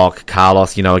Carlos and Doc.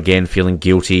 Carlos, again feeling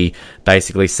guilty,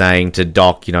 basically saying to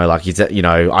Doc,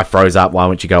 I froze up, why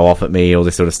won't you go off at me? All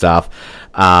this sort of stuff.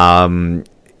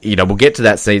 we'll get to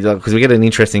that scene because we get an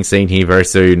interesting scene here very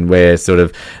soon where sort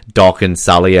of Doc and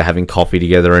Sully are having coffee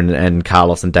together and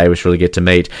Carlos and Davis really get to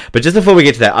meet. But just before we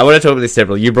get to that, I want to talk about this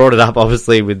separately. You brought it up,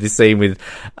 obviously, with this scene with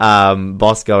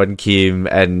Bosco and Kim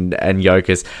and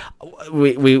Yokas.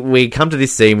 We come to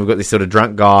this scene. We've got this sort of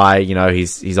drunk guy.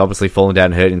 He's obviously fallen down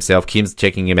and hurt himself. Kim's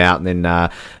checking him out, and then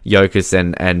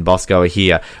Yokas and Bosco are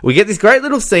here. We get this great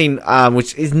little scene,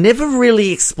 which is never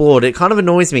really explored. It kind of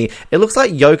annoys me. It looks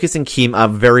like Yokas and Kim are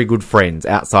very good friends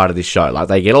outside of this show. Like,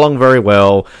 they get along very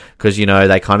well because,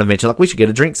 they kind of mention, like, we should get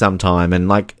a drink sometime. And,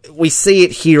 like, we see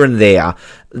it here and there.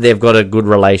 They've got a good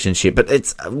relationship. But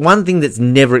it's one thing that's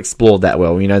never explored that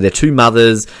well. They're two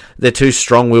mothers. They're two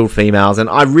strong-willed females. And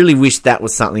I really wish that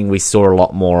was something we saw a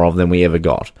lot more of than we ever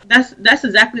got. That's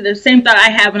exactly the same thought I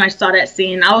had when I saw that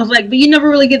scene. I was like, but you never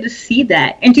really get to see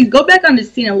that. And to go back on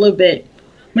this scene a little bit,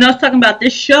 when I was talking about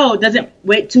this show, doesn't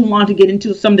wait too long to get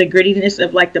into some of the grittiness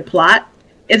of, like, the plot.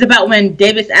 It's about when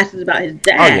Davis asks about his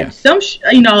dad. Oh, yeah.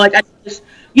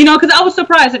 Because I was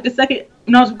surprised, like, the second,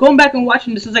 when I was going back and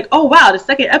watching this, I was like, oh, wow, the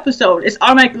second episode, it's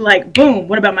automatically like, boom,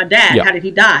 what about my dad? Yeah. How did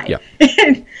he die? Yeah.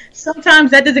 And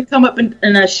sometimes that doesn't come up in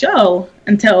a show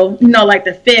until, like,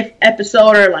 the fifth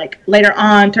episode or, like, later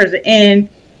on, towards the end.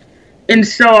 And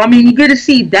so, you get to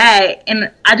see that,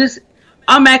 and I just,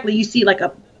 automatically, you see, like,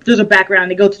 there's a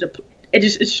background, they go to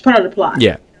it's just part of the plot.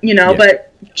 Yeah.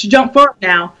 But to jump forward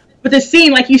now, but the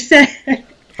scene, like you said,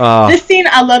 this scene,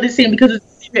 I love this scene because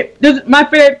it's my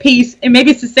favorite piece, and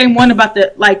maybe it's the same one about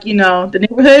the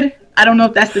neighborhood. I don't know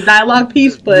if that's the dialogue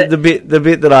piece, but the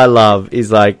bit that I love is,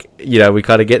 like, we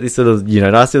kind of get this sort of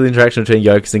nice little interaction between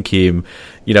Yokas and Kim.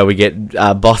 We get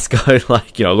Bosco,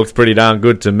 like, looks pretty darn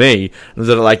good to me. And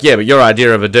sort of like, yeah, but your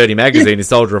idea of a dirty magazine is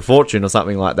Soldier of Fortune or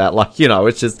something like that. Like,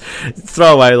 it's just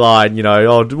throwaway line.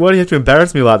 Oh, why do you have to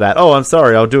embarrass me like that? Oh, I'm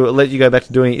sorry, I'll do it. Let you go back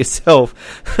to doing it yourself.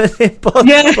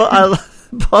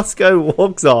 Bosco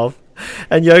walks off,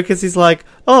 and Yokas is like,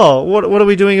 oh, what are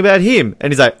we doing about him?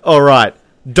 And he's like, all right,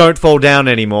 don't fall down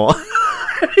anymore.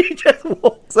 He just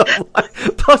walks off.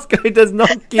 Bosco does not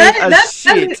give a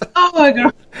shit. Oh my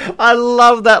god. I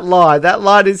love that line. That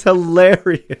line is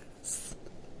hilarious.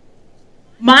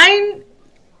 Mine,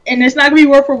 and it's not going to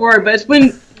be word for word, but it's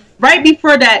when, right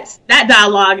before that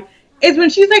dialogue, is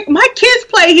when she's like, my kids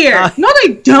play here. No,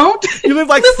 they don't. You live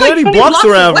like 30 blocks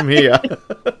around from here. And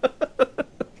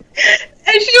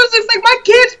she was just like, my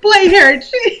kids play here. And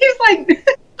he's like,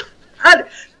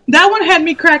 that one had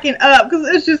me cracking up because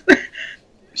it's just,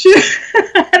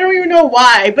 I don't even know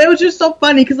why, but it was just so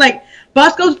funny because, like,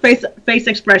 Bosco's face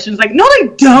expression is like, no, they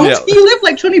don't. Yeah. You live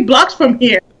like 20 blocks from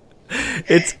here.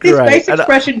 It's great. His face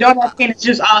expression, don't understand, it's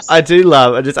just awesome. I do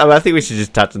love. I think we should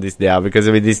just touch on this now because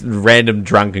this random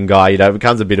drunken guy, it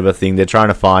becomes a bit of a thing. They're trying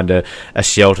to find a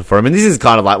shelter for him, and this is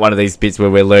kind of like one of these bits where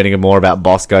we're learning more about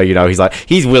Bosco.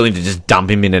 He's willing to just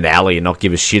dump him in an alley and not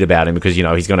give a shit about him because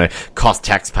he's going to cost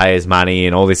taxpayers money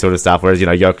and all this sort of stuff. Whereas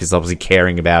Yokas is obviously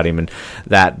caring about him and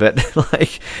that, but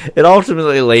like it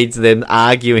ultimately leads to them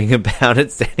arguing about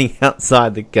it, standing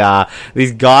outside the car.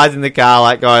 These guys in the car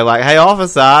like going like, "Hey,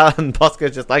 officer." And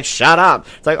Bosco's just like, shut up.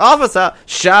 It's like, officer,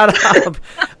 shut up.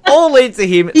 All leads to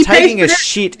him taking a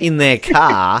shit in their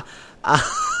car,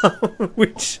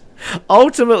 which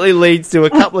ultimately leads to a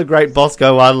couple of great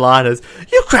Bosco one-liners.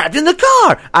 You crapped in the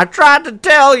car. I tried to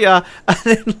tell you. And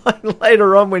then like,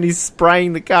 later on when he's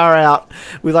spraying the car out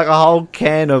with like a whole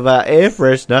can of air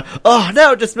freshener. Oh,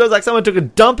 no, it just smells like someone took a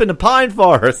dump in a pine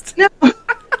forest. No.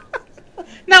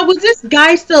 Now, was this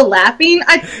guy still laughing?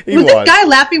 Was this guy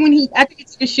laughing when after he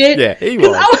took a shit? Yeah, he was.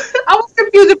 I was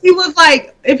confused if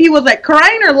he was like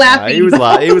crying or laughing. He was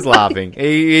laughing.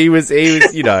 He was he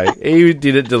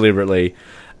did it deliberately.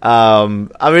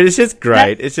 It's just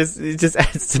great. It just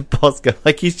adds to Bosco.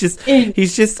 Like he's just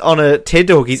on a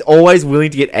tenterhook. He's always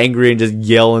willing to get angry and just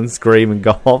yell and scream and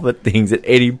go off at things at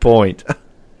any point.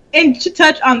 And to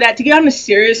touch on that, to get on a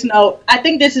serious note, I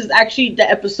think this is actually the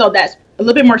episode that's a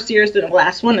little bit more serious than the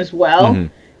last one as well.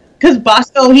 Because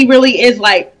Bosco, he really is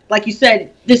like you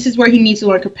said, this is where he needs to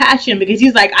learn compassion because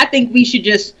he's like, I think we should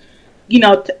just,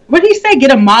 what did he say? Get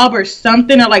a mob or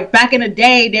something? Or like back in the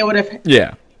day, they would have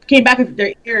came back with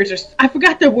their ears. Or I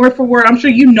forgot the word for word. I'm sure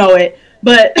you know it.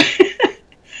 But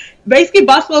basically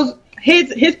Bosco's,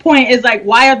 his point is like,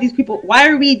 why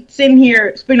are we sitting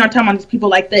here spending our time on these people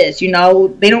like this? They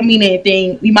don't mean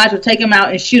anything. We might as well take them out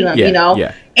and shoot them,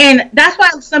 Yeah. And that's why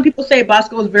some people say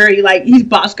Bosco is very like, he's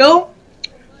Bosco.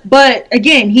 But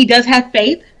again, he does have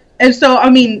faith. And so,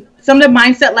 some of the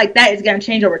mindset like that is going to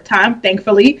change over time,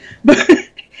 thankfully. But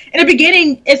in the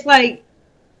beginning, it's like,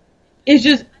 it's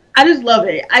just, I just love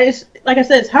it. Like I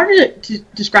said, it's hard to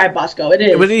describe Bosco. It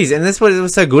is. But it is, and that's what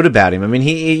was so good about him. I mean,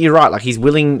 you're right. Like he's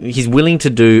willing to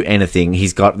do anything.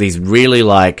 He's got these really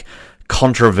like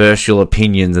controversial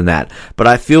opinions and that. But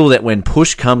I feel that when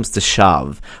push comes to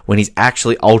shove, when he's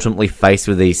actually ultimately faced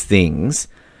with these things,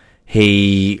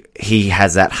 he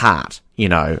has that heart. You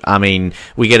know, I mean,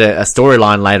 we get a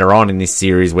storyline later on in this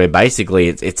series where basically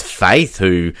it's Faith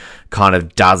who kind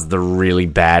of does the really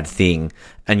bad thing.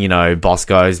 And, you know,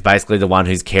 Bosco's basically the one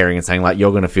who's caring and saying, like,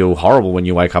 you're going to feel horrible when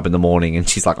you wake up in the morning. And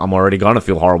she's like, I'm already going to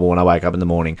feel horrible when I wake up in the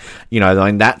morning. You know, I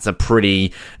mean, that's a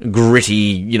pretty gritty,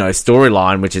 you know,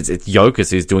 storyline, which it's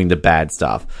Yokas who's doing the bad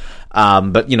stuff.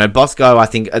 But, you know, Bosco, I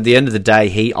think at the end of the day,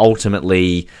 he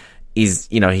ultimately is,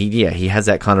 you know, he has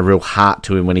that kind of real heart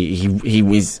to him when he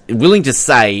was willing to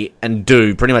say and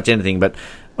do pretty much anything. But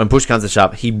when push comes to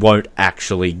shove, he won't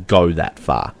actually go that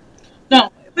far. No,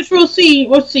 which we'll see,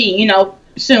 you know,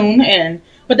 soon.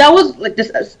 But that was like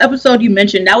this episode you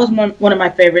mentioned, that was one of my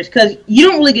favorites, because you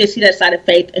don't really get to see that side of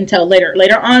Faith until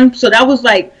later on. So that was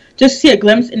like, just see a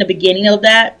glimpse in the beginning of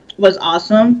that was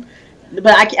awesome.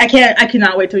 But I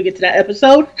cannot wait till we get to that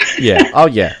episode. Yeah. Oh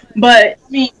yeah. But I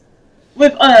mean,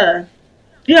 with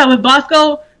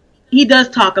Bosco, he does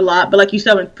talk a lot, but like you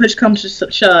said, when push comes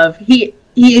to shove, he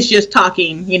is just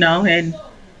talking, you know, and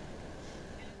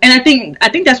I think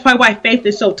that's probably why Faith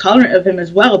is so tolerant of him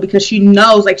as well, because she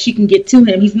knows like she can get to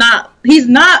him. He's not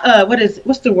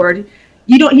what's the word?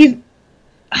 I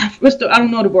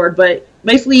don't know the word, but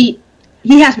basically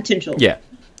he has potential. Yeah.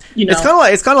 You know?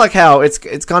 It's kind of like how it's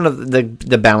kind of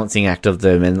the balancing act of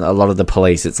them and a lot of the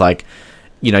police. It's like,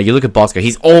 you know, you look at Bosco,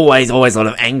 he's always sort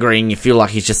of angry and you feel like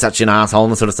he's just such an asshole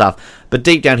and that sort of stuff. But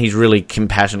deep down, he's really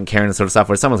compassionate and caring and sort of stuff.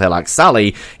 Where someone say like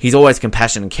Sully, he's always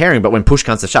compassionate and caring, but when push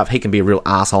comes to shove, he can be a real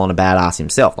asshole and a badass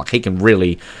himself. Like, he can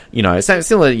really, you know,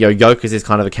 similar, you know, Yokas is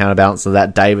kind of a counterbalance to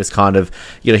that. Davis kind of,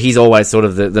 you know, he's always sort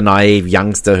of the naive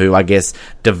youngster who, I guess,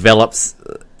 develops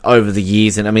over the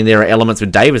years. And I mean, there are elements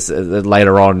with Davis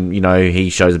later on, you know, he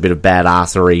shows a bit of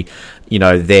badassery, you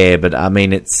know, there. But I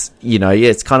mean, it's, you know, yeah,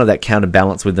 it's kind of that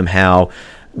counterbalance with them, how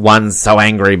one's so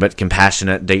angry but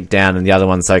compassionate deep down, and the other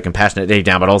one's so compassionate deep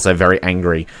down but also very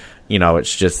angry. You know,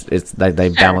 it's just, they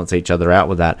balance each other out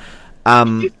with that.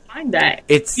 You find that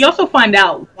you also find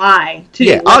out why too.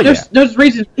 Yeah. Like, there's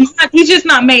reasons. He's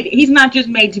not just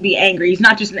made to be angry. He's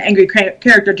not just an angry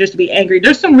character just to be angry.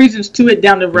 There's some reasons to it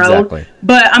down the road. Exactly.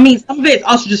 But I mean, some of it is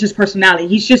also just his personality.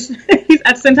 He's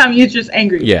at the same time he's just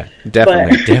angry. Yeah,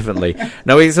 definitely, definitely.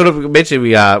 No, we sort of mentioned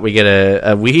we get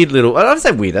a weird little. I don't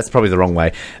say weird. That's probably the wrong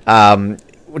way.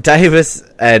 Davis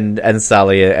and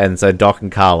Sully, and so Doc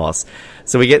and Carlos.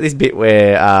 So we get this bit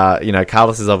where, you know,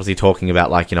 Carlos is obviously talking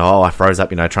about, like, you know, oh, I froze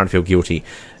up, you know, trying to feel guilty.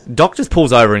 Doc just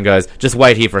pulls over and goes, just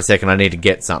wait here for a second, I need to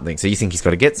get something. So you think he's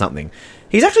got to get something.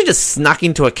 He's actually just snuck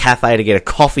into a cafe to get a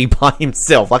coffee by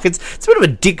himself. Like, it's a bit of a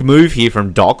dick move here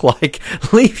from Doc. Like,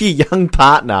 leave your young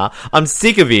partner. I'm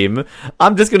sick of him.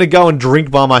 I'm just going to go and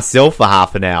drink by myself for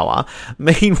half an hour.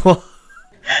 Meanwhile...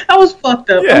 That was fucked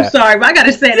up. Yeah. I'm sorry, but I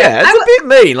gotta say that. Yeah, it's a bit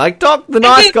mean. Like, Doc, the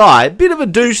nice guy, bit of a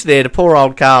douche there to poor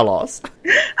old Carlos.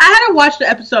 I had to watch the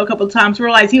episode a couple of times to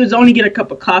realize he was only getting a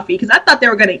cup of coffee, because I thought they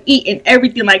were gonna eat and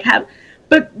everything, like,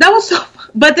 but that was so...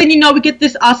 But then, you know, we get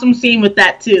this awesome scene with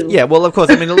that, too. Yeah, well, of course,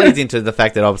 I mean, it leads into the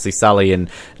fact that obviously Sully and,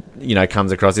 you know,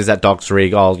 comes across, is that Doc's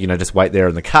rig, oh, you know, just wait there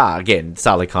in the car. Again,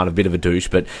 Sully kind of a bit of a douche,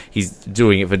 but he's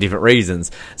doing it for different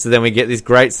reasons. So then we get this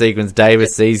great sequence.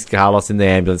 Davis sees Carlos in the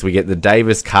ambulance. We get the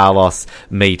Davis-Carlos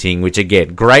meeting, which,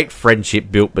 again, great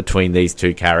friendship built between these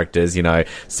two characters. You know,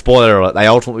 spoiler alert, they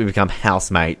ultimately become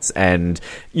housemates. And,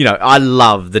 you know, I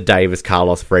love the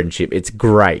Davis-Carlos friendship. It's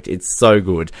great. It's so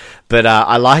good. But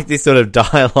I like this sort of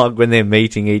dialogue when they're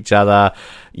meeting each other.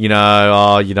 You know,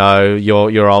 oh, you know,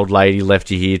 your old lady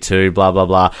left you here too, blah, blah,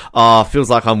 blah. Oh, feels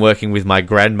like I'm working with my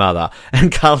grandmother.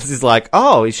 And Carlos is like,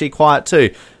 oh, is she quiet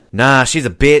too? Nah, she's a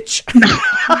bitch.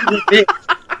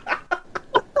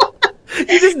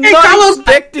 You're just not Carlos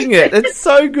expecting it. It's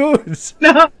so good.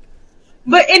 No.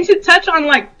 But, and to touch on,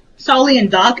 like, Sully and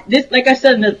Doc, this, like I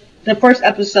said in the first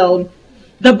episode,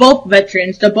 they're both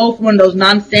veterans. They're both one of those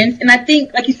nonsense. And I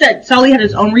think, like you said, Sully had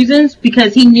his own reasons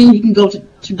because he knew he can go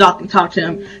to Doc and talk to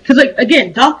him. Because, like,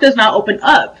 again, Doc does not open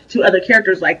up to other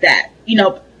characters like that, you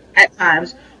know, at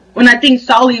times. When I think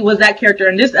Sully was that character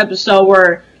in this episode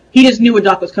where he just knew where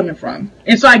Doc was coming from.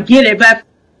 And so I get it, but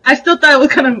I still thought it was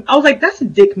kind of, I was like, that's a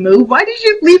dick move. Why did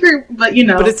you leave her? But, you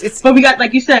know, but we got,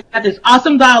 like you said, got this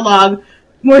awesome dialogue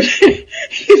where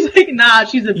he's like, nah,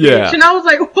 she's a bitch. And I was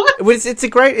like, what? It's a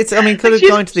great, I mean, kind of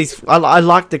going to these, I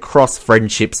like the cross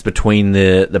friendships between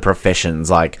the professions.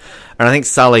 Like, And I think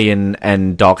Sully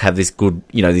and Doc have this good,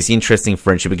 this interesting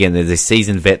friendship. Again, they're these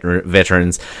seasoned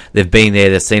veterans. They've been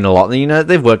there, they've seen a lot.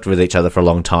 They've worked with each other for a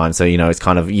long time. So, it's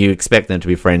kind of, you expect them to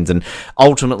be friends. And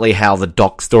ultimately how the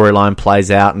Doc storyline plays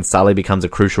out and Sully becomes a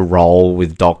crucial role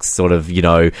with Doc's sort of,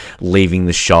 leaving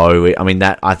the show. I mean,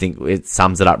 that, I think it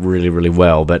sums it up really, really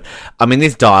well. But, I mean,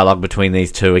 this dialogue between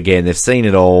these two, again, they've seen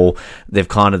it all. They've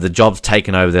kind of, the job's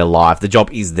taken over their life. The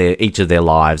job is each of their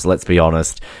lives, let's be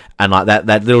honest. And like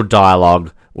that little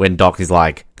dialogue when Doc is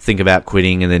like, think about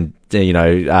quitting, and then,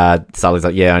 Sully's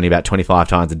like, yeah, only about 25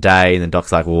 times a day. And then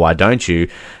Doc's like, well, why don't you?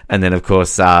 And then, of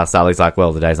course, Sully's like,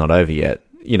 well, the day's not over yet.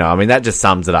 I mean, that just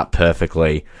sums it up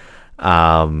perfectly.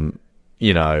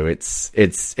 It's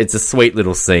a sweet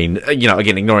little scene.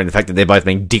 Again, ignoring the fact that they're both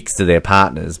being dicks to their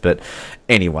partners. But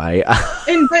anyway. But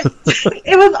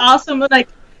it was awesome. Like,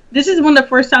 this is one of the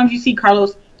first times you see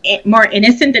Carlos more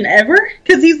innocent than ever,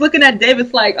 because he's looking at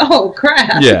Davis like, oh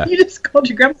crap, you just called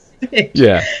your grandma a bitch.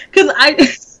 Yeah.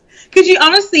 Because you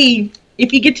honestly,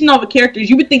 if you get to know the characters,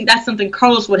 you would think that's something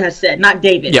Carlos would have said, not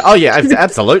Davis. Yeah. Oh yeah,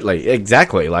 absolutely,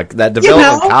 exactly. Like that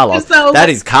development of Carlos, that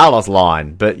is Carlos'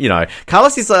 line. But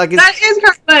Carlos is like, that is,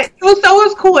 but it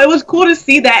was cool. It was cool to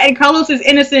see that, and Carlos is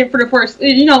innocent for the first,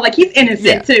 like he's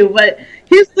innocent too, but.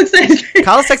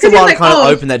 Carlos takes a while to kind of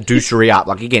open that douchery up.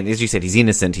 Like, again, as you said, he's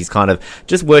innocent. He's kind of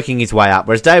just working his way up.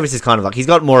 Whereas Davis is kind of like, he's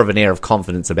got more of an air of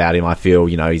confidence about him, I feel.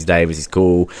 He's Davis, he's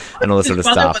cool, and all this sort of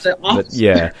stuff. But,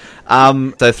 yeah.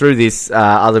 So through this,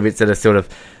 other bits that are sort of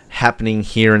happening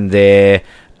here and there,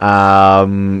 I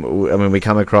mean, we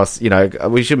come across,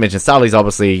 we should mention Sully's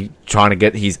obviously trying to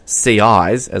get his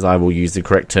CIs, as I will use the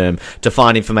correct term, to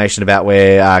find information about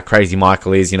where Crazy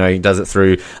Michael is. He does it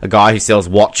through a guy who sells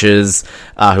watches,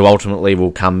 who ultimately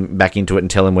will come back into it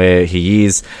and tell him where he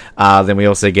is. Then we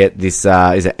also get this,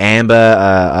 is it Amber,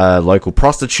 a local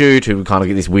prostitute, who kind of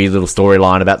get this weird little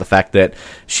storyline about the fact that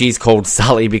she's called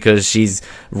Sully because she's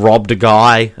robbed a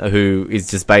guy who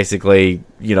is just basically,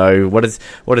 what does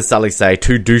Sully say?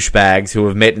 Two douchebags who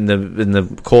have met in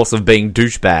the course of being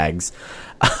douchebags.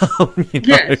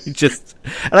 Yes.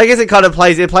 And I guess it kind of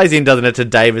plays in, doesn't it, to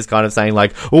Davis kind of saying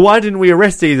like, well, why didn't we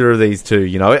arrest either of these two?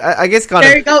 I guess kind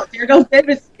there you go,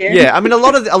 Davis. Yeah, I mean, a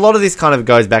lot of this kind of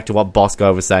goes back to what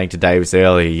Bosco was saying to Davis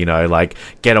earlier, like,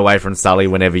 get away from Sully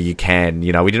whenever you can.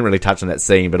 We didn't really touch on that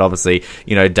scene, but obviously,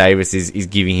 Davis is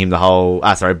giving him the whole,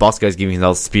 Bosco's giving him the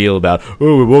whole spiel about,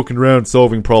 oh, we're walking around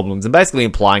solving problems, and basically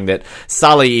implying that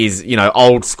Sully is,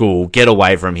 old school, get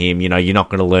away from him, you're not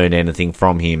going to learn anything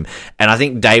from him. And I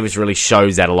think Davis really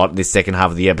shows that a lot in this second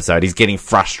half of the episode. He's getting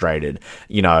frustrated,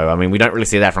 I mean, we don't really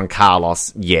see that from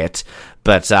Carlos yet.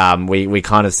 But we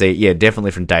kind of see, definitely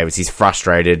from Davis, he's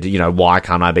frustrated. Why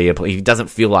can't I be he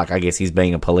doesn't feel like, I guess, he's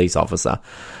being a police officer.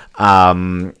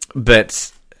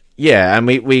 But yeah, and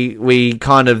we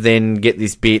kind of then get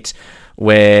this bit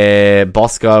where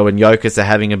Bosco and Yokas are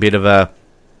having a bit of a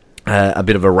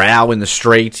row in the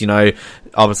street.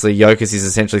 Obviously Yokas is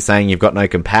essentially saying you've got no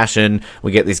compassion.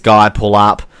 We get this guy pull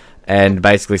up and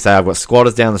basically say, I've got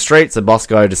squatters down the street. So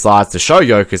Bosco decides to show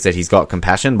Yokas that he's got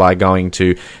compassion by going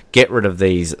to get rid of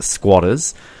these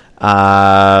squatters.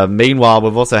 Meanwhile,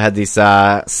 we've also had this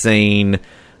scene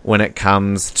when it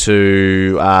comes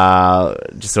to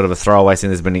just sort of a throwaway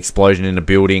scene. There's been an explosion in a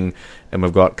building, and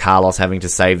we've got Carlos having to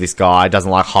save this guy. Doesn't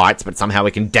like heights, but somehow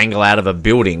he can dangle out of a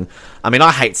building. I mean,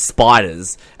 I hate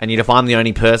spiders, and yet if I'm the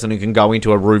only person who can go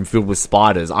into a room filled with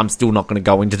spiders, I'm still not going to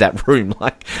go into that room.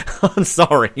 Like, I'm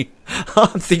sorry.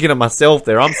 I'm thinking of myself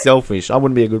there. I'm selfish. I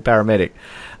wouldn't be a good paramedic.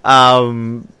 But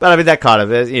I mean, that kind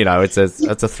of, it's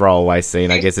a throwaway scene.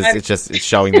 I guess it's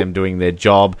showing them doing their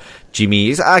job.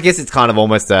 I guess it's kind of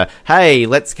almost a, hey,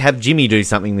 let's have Jimmy do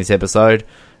something this episode.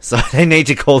 So they need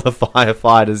to call the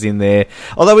firefighters in there.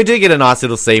 Although we do get a nice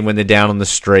little scene when they're down on the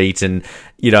street and,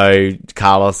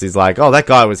 Carlos is like, oh, that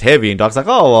guy was heavy. And Doc's like,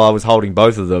 oh, well, I was holding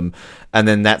both of them. And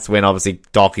then that's when, obviously,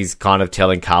 Doc is kind of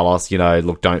telling Carlos,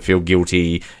 look, don't feel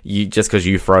guilty. Just because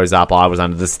you froze up, I was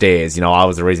under the stairs. I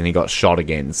was the reason he got shot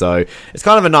again. So it's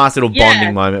kind of a nice little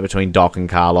bonding moment between Doc and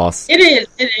Carlos. It is.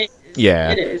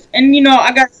 Yeah. It is. And,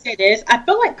 I gotta say this. I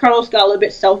feel like Carlos got a little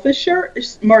bit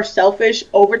more selfish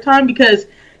over time because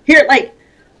here, like,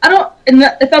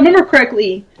 if I remember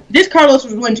correctly, this Carlos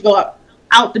was willing to go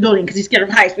out the building because he's scared of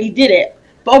heights, but he did it.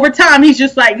 But over time, he's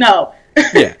just like, no.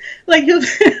 Yeah. Like, I don't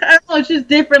know, it's just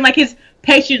different. Like, his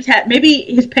patience has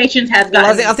gotten...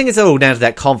 Well, I think it's all down to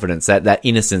that confidence, that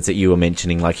innocence that you were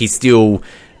mentioning. Like, he's still,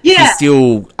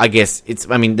 I guess,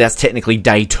 that's technically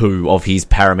day 2 of his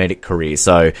paramedic career.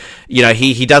 So,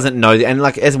 he doesn't know... And,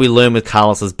 like, as we learn with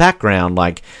Carlos's background,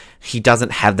 like... he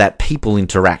doesn't have that people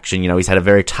interaction. You know, he's had a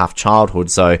very tough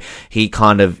childhood, so he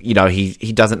kind of, you know,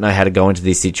 he doesn't know how to go into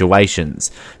these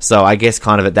situations. So I guess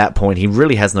kind of at that point, he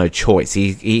really has no choice.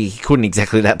 He couldn't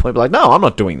exactly at that point be like, no, I'm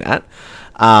not doing that.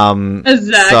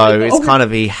 Exactly. So it's kind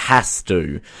of, he has to.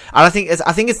 And I think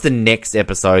it's the next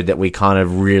episode that we kind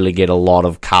of really get a lot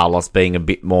of Carlos being a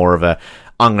bit more of a,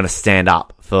 I'm going to stand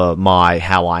up for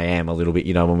how I am a little bit,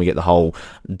 you know, when we get the whole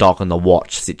Doc and the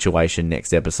watch situation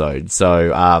next episode.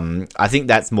 So, I think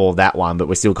that's more that one, but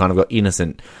we're still kind of got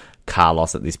innocent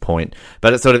Carlos at this point.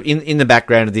 But it's sort of in the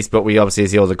background of this, but we obviously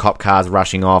see all the cop cars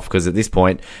rushing off, because at this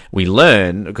point we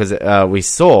learn, because we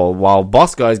saw while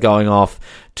Bosco's going off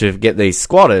to get these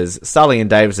squatters, Sully and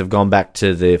Davis have gone back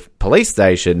to the police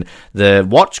station. The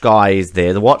watch guy is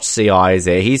there. The watch CI is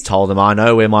there. He's told them, I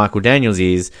know where Michael Daniels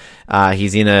is.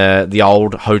 He's in the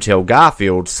old Hotel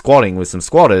Garfield squatting with some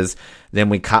squatters. Then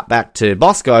we cut back to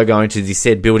Bosco going to the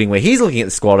said building where he's looking at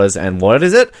the squatters. And what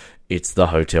is it? It's the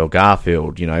Hotel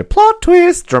Garfield, you know, plot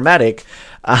twist, dramatic.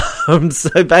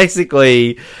 So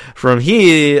basically, from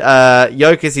here,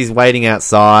 Yokas is waiting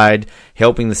outside,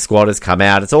 helping the squatters come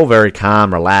out. It's all very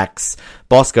calm, relaxed.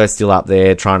 Bosco's still up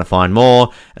there trying to find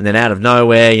more. And then out of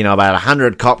nowhere, you know, about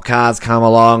 100 cop cars come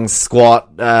along, SWAT,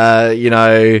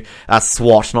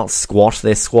 SWAT, not squat,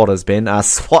 they're squatters, Ben.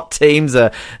 SWAT teams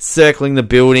are circling the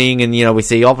building, and, you know, we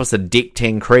see Officer Dick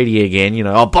Tancredi again, you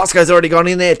know, oh, Bosco's already gone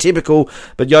in there, typical.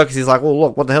 But Yokas is like, well,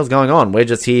 look, what the hell's going on? We're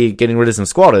just here getting rid of some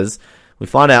squatters. We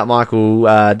find out Michael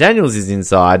Daniels is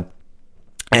inside.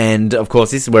 And, of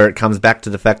course, this is where it comes back to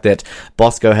the fact that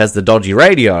Bosco has the dodgy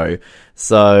radio.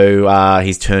 So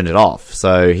he's turned it off.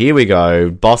 So here we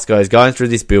go. Bosco's going through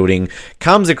this building,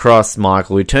 comes across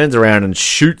Michael, who turns around and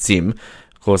shoots him.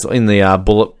 Of course, in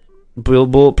the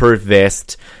bulletproof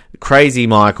vest. Crazy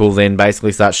Michael then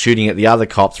basically starts shooting at the other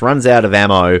cops, runs out of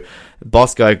ammo.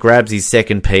 Bosco grabs his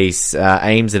second piece,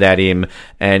 aims it at him,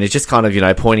 and is just kind of, you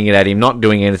know, pointing it at him, not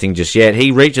doing anything just yet.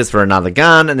 He reaches for another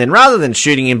gun, and then rather than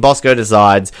shooting him, Bosco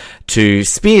decides to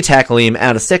spear tackle him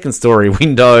out a second-story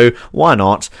window. Why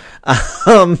not?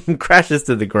 Crashes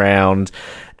to the ground.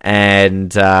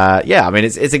 And, I mean,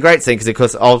 it's a great scene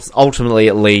because ultimately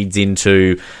it leads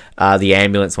into the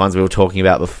ambulance ones we were talking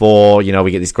about before. You know,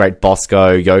 we get this great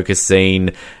Bosco Yokas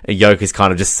scene. Yokas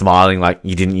kind of just smiling like,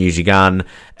 you didn't use your gun.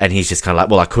 And he's just kind of like,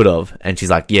 well, I could have. And she's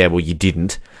like, yeah, well, you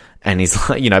didn't. And he's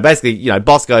like, you know, basically, you know,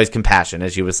 Bosco's compassion,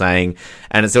 as you were saying.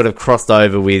 And it's sort of crossed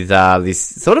over with this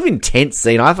sort of intense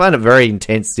scene. I find it very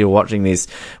intense still watching this,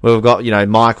 where we've got, you know,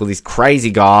 Michael, this crazy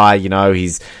guy, you know,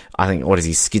 I think, what is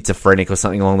he, schizophrenic or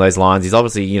something along those lines. He's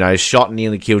obviously, you know, shot and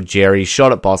nearly killed Jerry,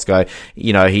 shot at Bosco.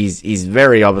 You know, he's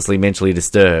very obviously mentally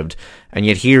disturbed. And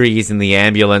yet here he is in the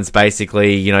ambulance,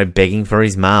 basically, you know, begging for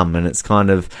his mum. And it's kind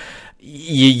of,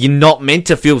 you're not meant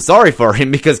to feel sorry for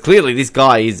him, because clearly this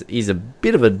guy is a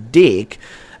bit of a dick.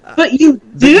 But you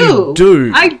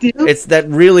do. I do. It's that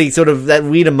really sort of, that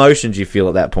weird emotions you feel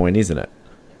at that point, isn't it?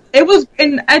 It was,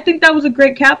 and I think that was a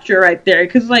great capture right there.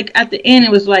 Because, like, at the end, it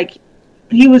was like,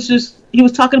 he was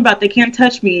talking about, they can't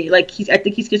touch me. Like, I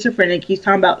think he's schizophrenic. He's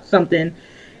talking about something.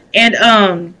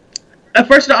 And, at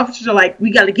first the officers are like,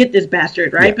 we got to get this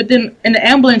bastard, right? Yeah. But then in the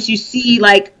ambulance, you see,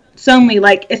 like, suddenly,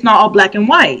 like, it's not all black and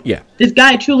white. Yeah. This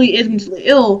guy truly is mentally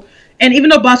ill. And even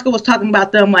though Bosco was talking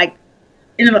about them, like,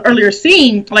 in an earlier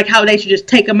scene, like, how they should just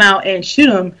take him out and shoot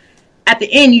him, at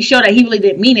the end, you show that he really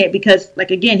didn't mean it, because,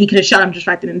 like, again, he could have shot him just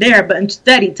right then and there, but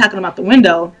instead, he's talking him out the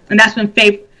window. And that's when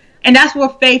that's where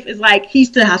Faith is like, he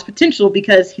still has potential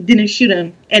because he didn't shoot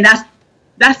him. And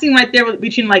that scene right there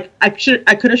between, like, I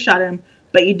could have shot him,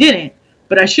 but you didn't.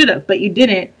 But I should have, but you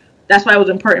didn't. That's why it was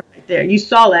important right there. You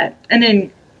saw that. And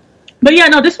then, but yeah,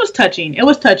 no, this was touching. It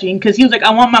was touching because he was like,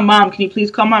 I want my mom. Can you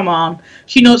please call my mom?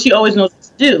 She always knows what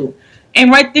to do.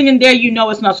 And right then and there, you know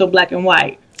it's not so black and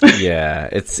white. Yeah,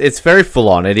 it's very full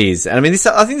on. It is. And I mean,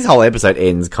 I think this whole episode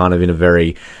ends kind of in a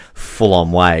very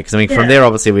full-on way, because I mean, from there,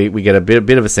 obviously, we get a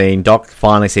bit of a scene. Doc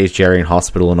finally sees Jerry in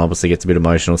hospital, and obviously gets a bit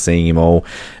emotional seeing him all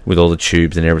with all the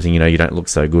tubes and everything. You know, you don't look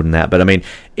so good in that, but I mean,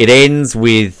 it ends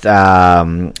with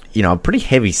you know, a pretty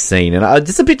heavy scene, and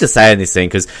just a bit to say in this scene,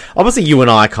 because obviously you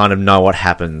and I kind of know what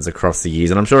happens across the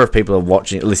years, and I'm sure if people are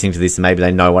listening to this, maybe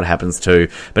they know what happens too.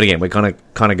 But again, we're kind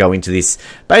of go into this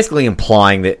basically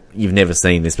implying that you've never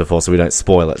seen this before, so we don't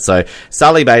spoil it. So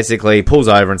Sully basically pulls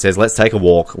over and says, let's take a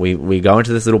walk. We go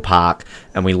into this little park,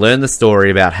 and we learn the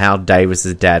story about how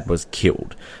Davis's dad was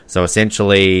killed. So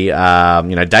essentially, you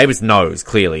know, Davis knows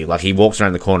clearly, like, he walks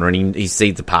around the corner and he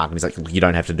sees the park, and he's like, you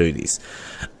don't have to do this.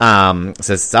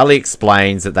 So Sully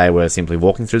explains that they were simply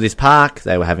walking through this park,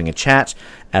 they were having a chat,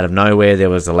 Out of nowhere, there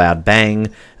was a loud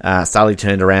bang. Sully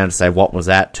turned around to say, what was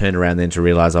that? Turned around then to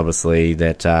realise, obviously,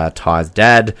 that Ty's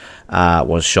dad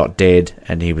was shot dead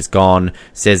and he was gone.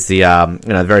 Says the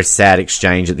very sad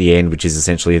exchange at the end, which is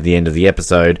essentially at the end of the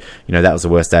episode. That was the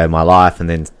worst day of my life. And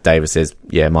then Davis says,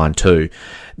 yeah, mine too.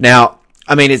 Now,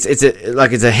 I mean, it's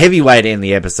a heavy way to end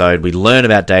the episode. We learn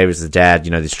about Davis's dad,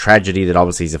 this tragedy that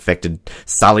obviously has affected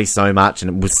Sully so much, and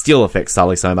it would still affect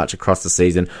Sully so much across the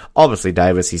season. Obviously,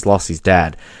 Davis, he's lost his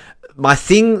dad. My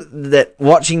thing that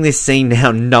watching this scene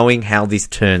now, knowing how this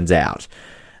turns out,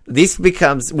 this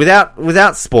becomes,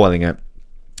 without spoiling it,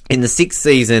 in the 6th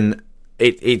season,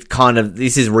 it kind of,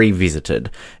 this is revisited.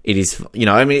 It is,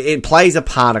 it plays a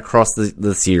part across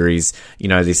the series,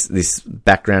 this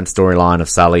background storyline of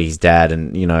Sully, his dad,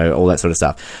 and, all that sort of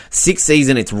stuff. 6th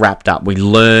season, it's wrapped up. We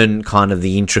learn kind of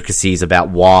the intricacies about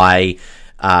why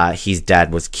his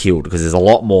dad was killed, because there's a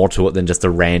lot more to it than just a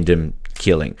random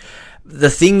killing.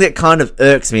 The thing that kind of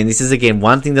irks me, and this is, again,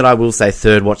 one thing that I will say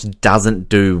Third Watch doesn't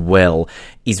do well,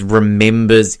 is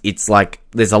remembers it's like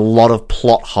there's a lot of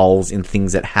plot holes in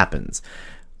things that happens.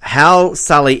 How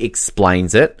Sully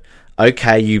explains it,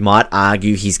 okay, you might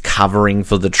argue he's covering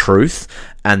for the truth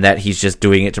and that he's just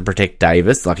doing it to protect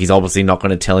Davis. Like, he's obviously not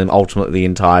going to tell him ultimately the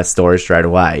entire story straight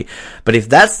away. But if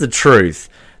that's the truth,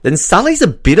 then Sully's a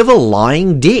bit of a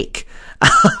lying dick.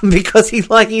 Because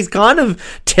he's kind of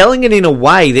telling it in a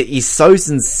way that is so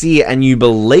sincere and you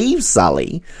believe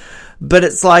Sully. But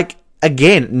it's like,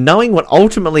 again, knowing what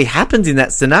ultimately happens in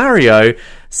that scenario,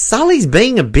 Sully's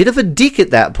being a bit of a dick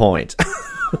at that point.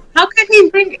 How could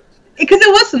he bring... Because it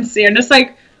was sincere. And it's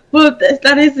like, well, if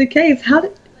that is the case, how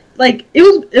did... Like, it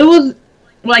was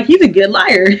like, he's a good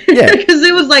liar. Yeah. Because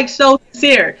it was, like, so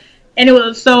sincere. And it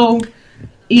was so...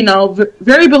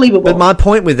 very believable. But my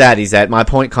point with that is that, my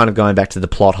point kind of going back to the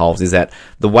plot holes, is that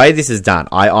the way this is done,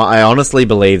 I honestly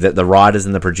believe that the writers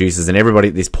and the producers and everybody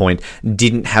at this point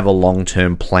didn't have a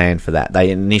long-term plan for that.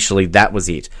 They initially, that was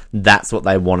it. That's what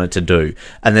they wanted to do.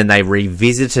 And then they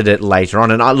revisited it later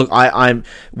on. And I'm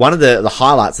one of the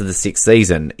highlights of the 6th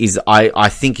season is, I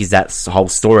think, is that whole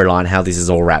storyline, how this is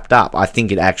all wrapped up. I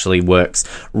think it actually works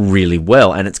really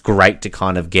well. And it's great to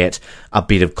kind of get a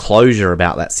bit of closure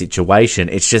about that situation.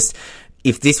 It's just,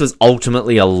 if this was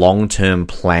ultimately a long-term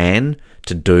plan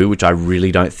to do, which I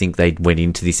really don't think they went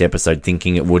into this episode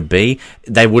thinking it would be,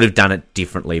 they would have done it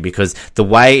differently, because the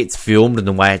way it's filmed and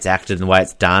the way it's acted and the way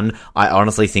it's done, I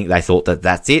honestly think they thought that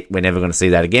that's it. We're never going to see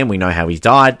that again. We know how he's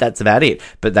died. That's about it.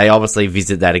 But they obviously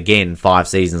visit that again 5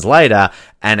 seasons later,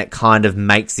 and it kind of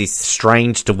makes this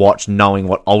strange to watch, knowing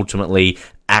what ultimately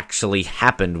actually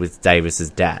happened with Davis's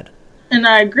dad. And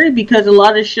I agree, because a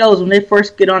lot of shows, when they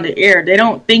first get on the air, they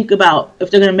don't think about if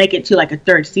they're going to make it to like a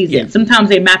 3rd season. Yeah. Sometimes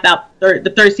they map out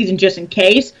the 3rd season just in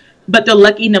case, but they're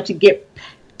lucky enough to get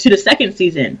to the 2nd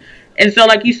season. And so,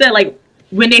 like you said, like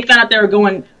when they found out they were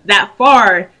going that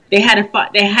far, they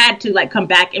had to like come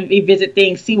back and revisit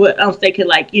things, see what else they could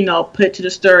put to the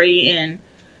story, and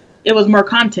it was more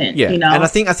content. Yeah, and I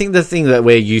think the thing that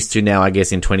we're used to now, I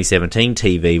guess, in 2017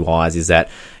 TV wise, is that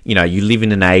you live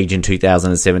in an age in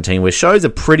 2017 where shows are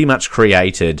pretty much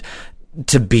created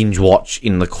to binge watch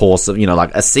in the course of,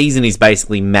 like a season is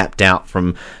basically mapped out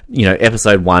from,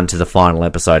 episode 1 to the final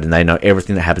episode, and they know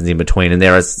everything that happens in between. And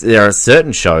there are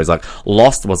certain shows, like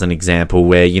Lost was an example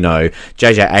where,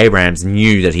 J.J. Abrams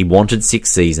knew that he wanted 6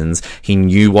 seasons. He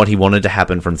knew what he wanted to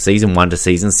happen from season 1 to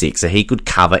season 6, so he could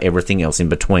cover everything else in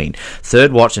between.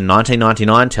 Third Watch in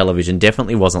 1999 television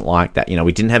definitely wasn't like that.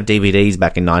 We didn't have DVDs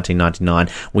back in 1999.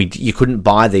 You couldn't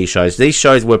buy these shows. These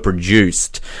shows were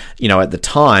produced, at the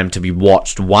time to be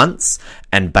watched once,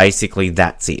 and basically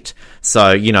that's it.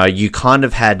 So, you kind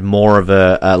of had more of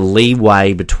a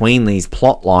leeway between these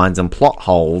plot lines and plot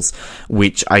holes,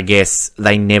 which I guess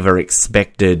they never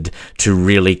expected to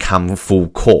really come full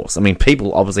course. I mean,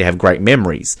 people obviously have great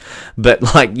memories, but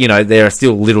there are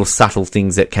still little subtle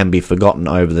things that can be forgotten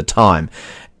over the time.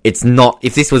 It's not,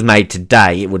 if this was made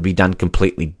today, it would be done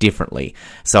completely differently.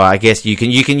 So I guess you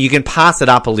can pass it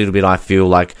up a little bit. I feel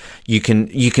like you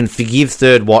can forgive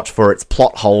Third Watch for its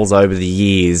plot holes over the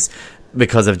years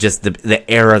because of just the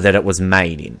era that it was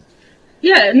made in.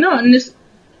 Yeah, no, and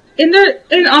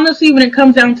honestly, when it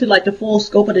comes down to like the full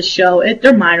scope of the show,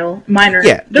 they're minor.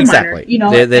 Yeah, they're exactly.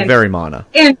 Minor, they're very minor.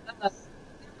 And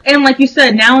like you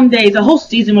said, nowadays a whole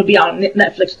season would be on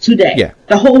Netflix today. Yeah,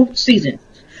 the whole season.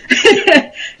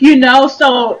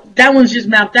 So that one's just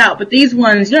mapped out. But these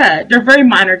ones, yeah, they're very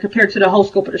minor compared to the whole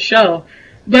scope of the show.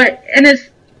 But at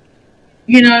the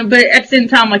same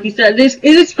time, like you said, it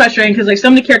is frustrating because like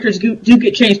some of the characters do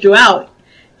get changed throughout.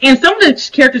 And some of the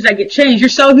characters that get changed, you're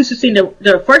so used to seeing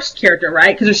the first character,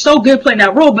 right? Because they're so good playing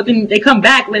that role, but then they come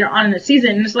back later on in the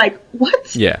season, and it's like,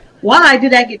 what? Yeah. Why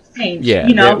did that get changed? Yeah,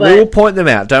 you know, we'll point them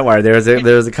out. Don't worry. There's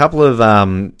a couple of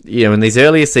in these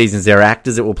earlier seasons, there are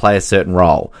actors that will play a certain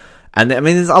role. And I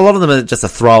mean, there's a lot of them are just a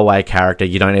throwaway character.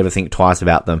 You don't ever think twice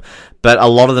about them. But a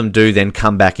lot of them do then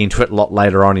come back into it a lot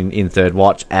later on in Third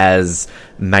Watch as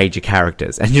major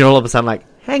characters. And you're all of a sudden like,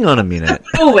 hang on a minute.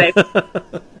 Throwaway.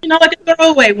 Like a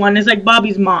throwaway one is like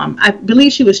Bobby's mom. I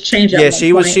believe she was changed. Yeah,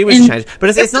 she was changed.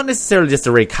 But it's not necessarily just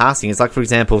a recasting. It's like, for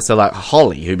example, so like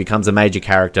Holly, who becomes a major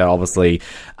character, obviously,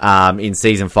 in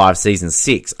season 5, season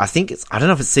 6. I don't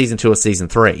know if it's season 2 or season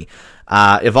 3.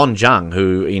 Yvonne Jung,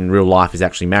 who in real life is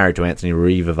actually married to Anthony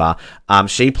Rivera,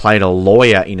 she played a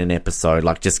lawyer in an episode,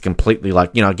 like just completely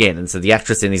like, again, and so the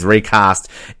actress then is recast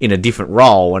in a different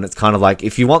role, and it's kind of like,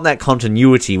 if you want that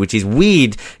continuity, which is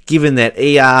weird given that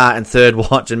ER and Third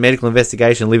Watch and Medical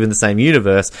Investigation live in the same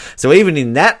universe, so even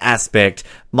in that aspect,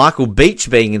 Michael Beach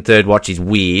being in Third Watch is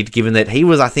weird, given that he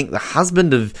was, I think, the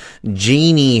husband of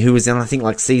Jeannie, who was in, I think,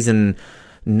 like season...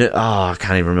 I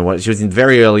can't even remember what she was in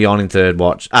very early on in Third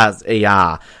Watch,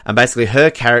 ER, and basically her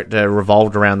character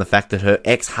revolved around the fact that her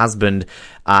ex-husband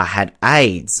had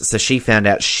AIDS, so she found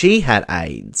out she had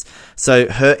AIDS. So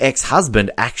her ex-husband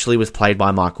actually was played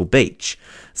by Michael Beach.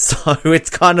 So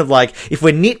it's kind of like, if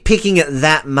we're nitpicking it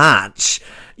that much,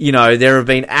 there have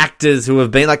been actors who have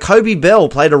been, like Kobe Bell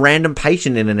played a random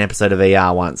patient in an episode of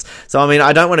ER once. So, I mean,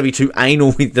 I don't want to be too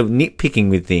anal with the nitpicking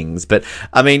with things, but,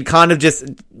 I mean, kind of just,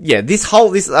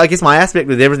 this, I guess my aspect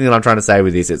with everything that I'm trying to say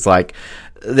with this, it's like,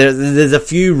 there's a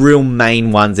few real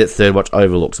main ones that Third Watch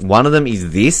overlooks. One of them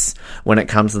is this, when it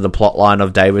comes to the plot line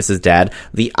of Davis's dad.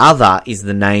 The other is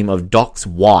the name of Doc's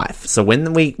wife. So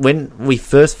when we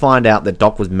first find out that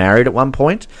Doc was married at one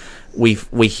point, we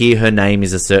hear her name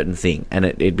is a certain thing, and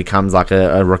it becomes like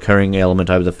a recurring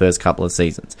element over the first couple of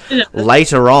seasons. Yeah.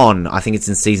 Later on, I think it's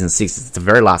in season 6, it's the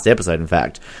very last episode, in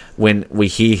fact, when we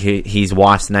hear his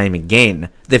wife's name again,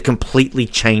 they've completely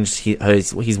changed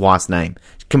his wife's name.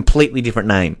 Completely different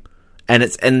name. And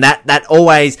that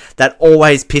always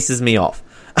pisses me off.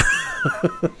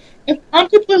 If I'm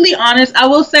completely honest, I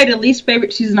will say the least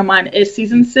favorite season of mine is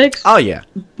season 6. Oh, yeah.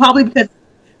 Probably because...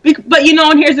 But,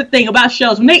 and here's the thing about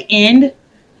shows. When they end,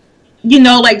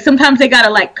 like, sometimes they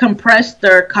gotta, like, compress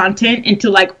their content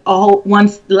into, like, one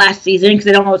last season because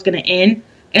they don't know it's gonna end.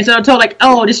 And so they're told, like,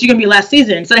 oh, this is gonna be last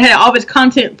season. So they had all this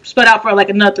content spread out for, like,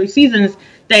 another 3 seasons.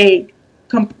 They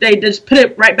just put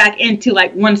it right back into,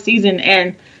 like, one season,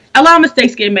 and a lot of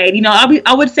mistakes get made.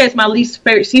 I would say it's my least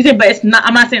favorite season, but it's not.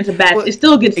 I'm not saying it's a bad. It's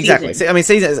still a good season. Exactly. So, I mean,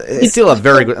 it's still a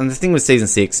very good. And the thing with season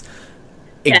 6.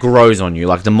 It grows on you.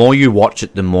 Like, the more you watch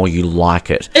it, the more you like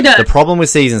it. It does. The problem with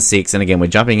season 6, and again, we're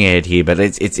jumping ahead here, but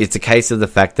it's a case of the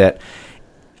fact that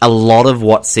a lot of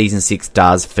what season 6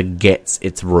 does forgets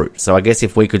its root. So I guess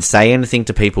if we could say anything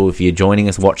to people, if you're joining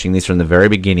us watching this from the very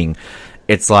beginning,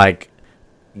 it's like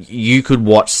you could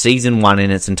watch season 1 in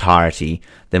its entirety,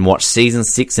 then watch season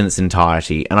 6 in its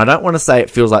entirety. And I don't want to say it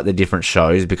feels like they're different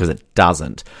shows, because it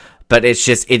doesn't. But it's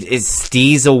just, it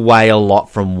steers away a lot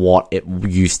from what it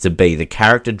used to be. The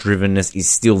character drivenness is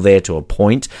still there to a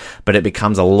point, but it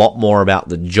becomes a lot more about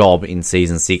the job in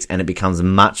season 6, and it becomes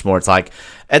much more, it's like,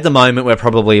 at the moment, we're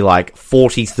probably like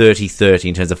 40-30-30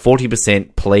 in terms of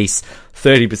 40% police,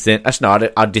 30%, actually no,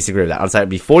 I'd disagree with that. I'd say it'd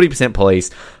be 40% police,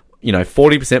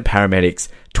 40% paramedics,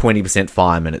 20%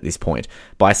 firemen at this point.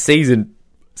 By season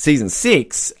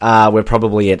 6, we're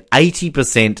probably at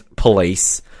 80%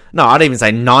 police. No, I'd even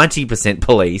say 90%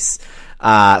 police,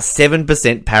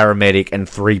 7% paramedic, and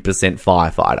 3%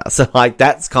 firefighter. So, like,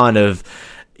 that's kind of,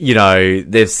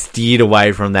 they've steered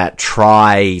away from that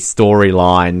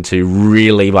storyline to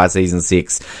really, by season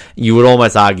 6, you would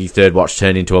almost argue Third Watch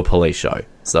turned into a police show.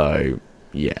 So,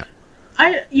 yeah.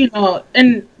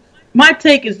 And my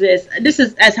take is this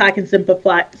is as how I can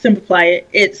simplify it.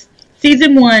 It's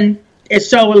season 1 is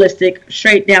so realistic,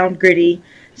 straight down, gritty.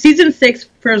 Season 6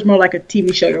 feels more like a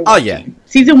TV show you're watching. Oh, yeah.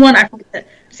 Season 1,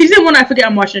 I forget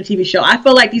I'm watching a TV show. I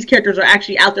feel like these characters are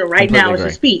actually out there right now as we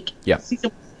speak. Yeah.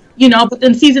 But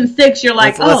then season 6, you're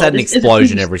like, let's add an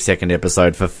explosion every second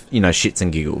episode for, shits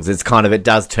and giggles. It's kind of, it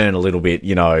does turn a little bit,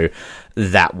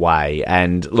 that way.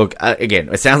 And look,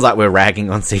 again, it sounds like we're ragging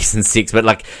on season 6, but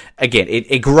like, again,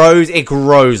 it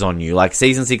grows on you. Like,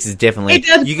 season 6 is definitely,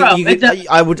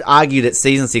 I would argue that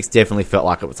season 6 definitely felt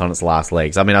like it was on its last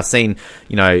legs. I mean, I've seen,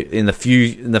 in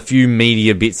the few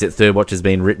media bits that Third Watch has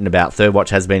been written about, Third Watch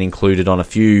has been included on a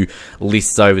few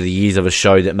lists over the years of a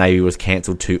show that maybe was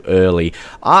cancelled too early.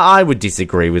 I would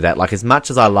disagree with that. Like, as much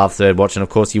as I love Third Watch, and of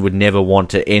course you would never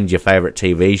want to end your favourite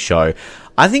TV show,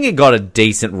 I think it got a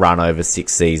decent run over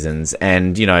 6 seasons,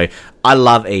 and, you know, I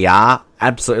love ER,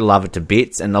 absolutely love it to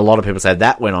bits, and a lot of people say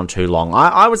that went on too long.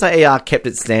 I would say ER kept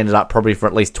its standard up probably for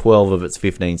at least 12 of its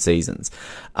 15 seasons.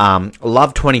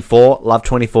 Love 24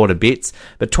 to bits,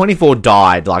 but 24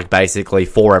 died, like, basically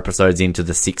 4 episodes into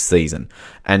the 6th season.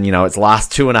 And, you know, its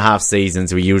last 2.5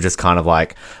 seasons where you were just kind of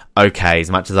like, okay, as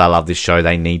much as I love this show,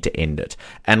 they need to end it.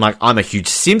 And, like, I'm a huge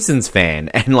Simpsons fan,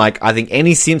 and, like, I think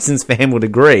any Simpsons fan would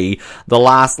agree the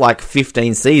last, like,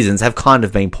 15 seasons have kind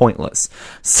of been pointless.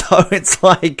 So it's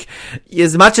like,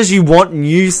 as much as you want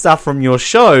new stuff from your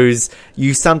shows,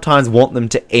 you sometimes want them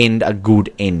to end a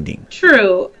good ending.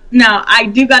 True. Now, I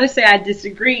do gotta say I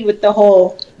disagree with the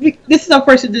whole... This is our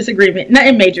first disagreement, not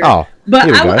in major. Oh, but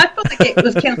I feel like it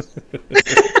was canceled.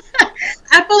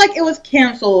 I feel like it was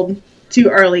canceled too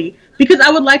early, because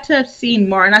I would like to have seen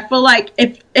more, and I feel like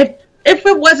if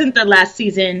it wasn't the last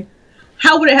season,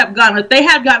 how would it have gone? If they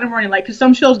had gotten a warning, like, because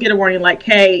some shows get a warning, like,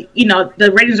 hey, you know,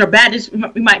 the ratings are bad,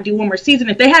 we might do one more season.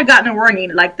 If they had gotten a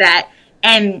warning like that,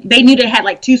 and they knew they had,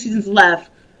 like, 2 seasons left,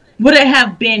 would it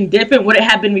have been different? Would it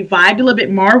have been revived a little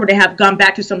bit more? Would it have gone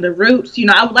back to some of the roots? You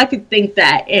know, I would like to think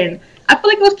that, and I feel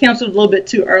like it was canceled a little bit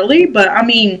too early, but, I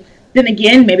mean, then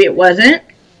again, maybe it wasn't.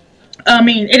 I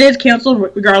mean, it is canceled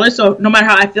regardless, so no matter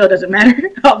how I feel, it doesn't matter,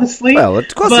 obviously. Well,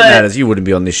 of course it matters. You wouldn't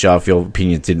be on this show if your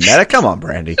opinions didn't matter. Come on,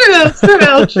 Brandy. True.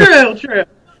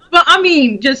 But, I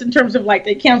mean, just in terms of, like,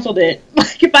 they canceled it.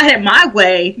 Like, if I had my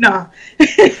way, no.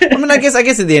 I mean, I guess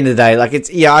at the end of the day, like,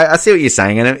 it's, yeah, I see what you're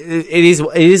saying, and it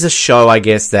is a show, I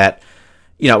guess, that,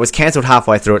 you know, it was cancelled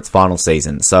halfway through its final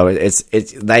season, so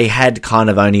they had kind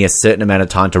of only a certain amount of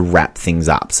time to wrap things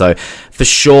up. So for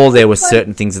sure, there were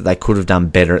certain things that they could have done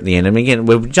better at the end. I mean, again,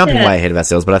 we're jumping way ahead of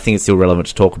ourselves, but I think it's still relevant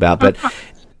to talk about. But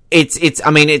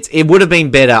it would have been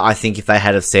better, I think, if they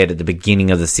had have said at the beginning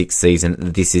of the 6th season,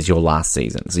 this is your last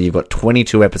season. So you've got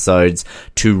 22 episodes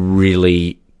to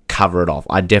really cover it off.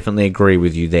 I definitely agree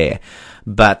with you there,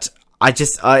 but I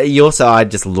just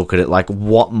look at it like,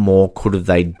 what more could have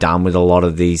they done with a lot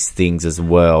of these things as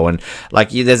well? And,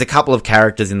 like, there's a couple of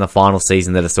characters in the final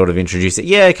season that are sort of introduced.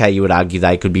 Yeah, okay, you would argue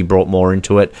they could be brought more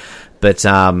into it, but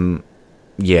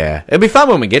yeah, it'll be fun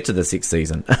when we get to the 6th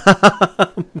season.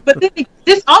 But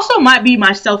this also might be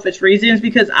my selfish reasons,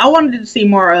 because I wanted to see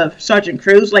more of Sergeant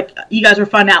Cruz. Like, you guys will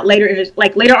find out later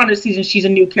on in the season, she's a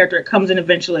new character. It comes in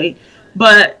eventually,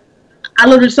 but I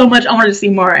loved her so much, I wanted to see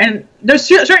more. And there's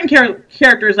certain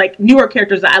characters, like newer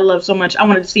characters, that I love so much, I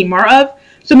wanted to see more of.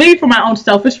 So maybe for my own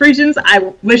selfish reasons, I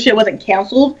wish it wasn't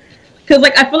canceled. Because,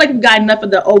 like, I feel like we've got enough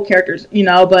of the old characters, you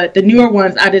know, but the newer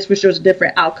ones, I just wish there was a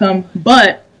different outcome.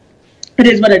 But it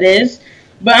is what it is.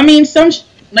 But, I mean,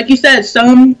 like you said,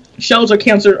 some shows are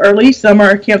canceled early, some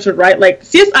are canceled right. Like,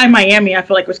 CSI Miami, I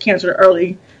feel like was canceled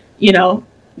early, you know,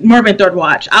 more than Third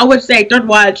Watch. I would say Third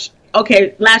Watch,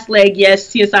 okay, last leg, yes.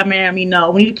 CSI Miami,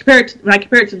 no. When I compare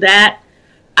it to that,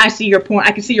 I see your point.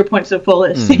 I can see your point to the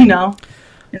fullest. You know.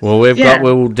 Well,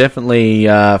 we'll definitely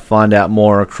find out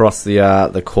more across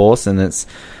the course, and it's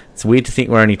weird to think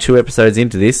we're only 2 episodes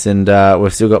into this, and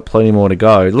we've still got plenty more to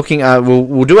go.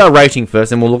 We'll do our rating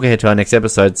first, and we'll look ahead to our next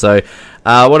episode. So,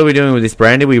 what are we doing with this,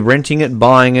 Brandy? Are we renting it,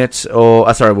 buying it,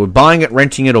 we're buying it,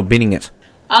 renting it, or binning it?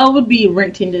 I would be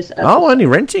renting this episode. Oh, only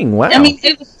renting. Wow. I mean,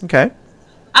 okay.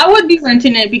 I would be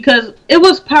renting it because it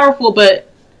was powerful,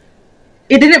 but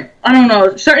it didn't, I don't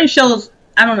know, certain shows,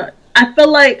 I don't know, I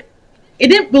feel like it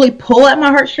didn't really pull at my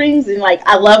heartstrings, and, like,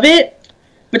 I love it,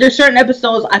 but there's certain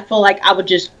episodes I feel like I would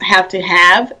just have to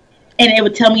have, and it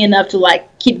would tell me enough to,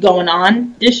 like, keep going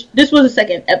on. This was the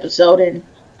second episode, and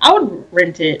I would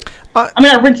rent it.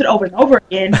 I rent it over and over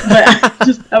again,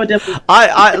 but I would definitely.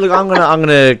 Look, I'm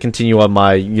gonna continue on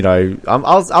my, you know,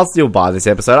 I'll still buy this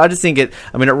episode. I just think it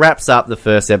wraps up the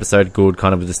first episode good,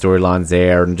 kind of with the storylines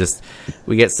there, and just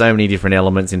we get so many different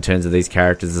elements in terms of these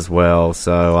characters as well.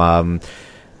 So,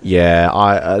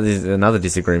 yeah, there's another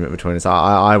disagreement between us.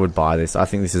 I would buy this. I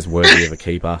think this is worthy of a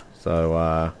keeper.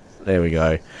 So, there we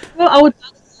go. Well, I would.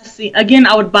 Again,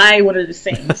 I would buy one of the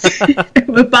scenes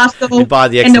with Bosco You'd buy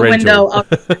the in the window.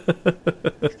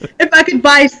 If I could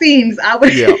buy scenes, I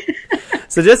would. Yeah.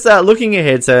 So just looking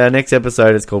ahead, so our next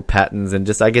episode is called Patterns, and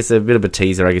just, I guess, a bit of a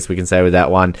teaser, I guess we can say with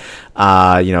that one.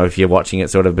 You know, if you're watching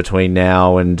it sort of between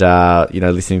now and you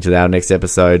know, listening to our next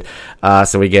episode,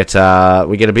 so we get a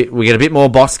bit more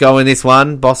Bosco in this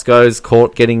one. Bosco's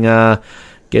caught getting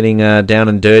down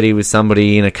and dirty with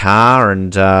somebody in a car,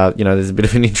 and you know, there's a bit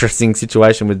of an interesting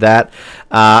situation with that.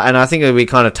 And I think we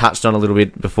kind of touched on a little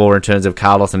bit before in terms of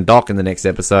Carlos and Doc in the next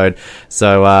episode.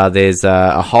 So there's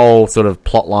a whole sort of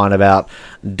plot line about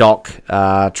Doc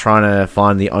trying to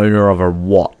find the owner of a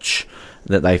watch.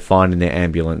 that they find in their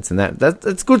ambulance, and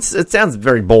that's good. It sounds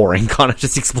very boring, kind of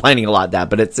just explaining it like that,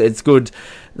 but it's good.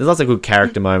 There's lots of good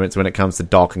character moments when it comes to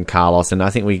Doc and Carlos, and I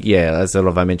think as sort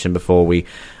of I mentioned before, we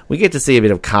get to see a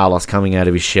bit of Carlos coming out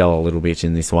of his shell a little bit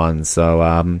in this one.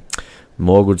 So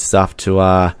more good stuff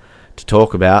to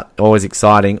talk about. Always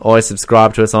exciting. Always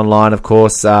subscribe to us online, of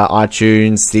course,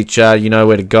 iTunes, Stitcher, you know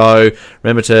where to go.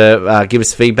 Remember to give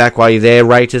us feedback while you're there.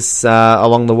 Rate us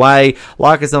along the way.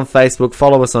 Like us on Facebook.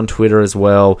 Follow us on Twitter as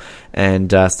well.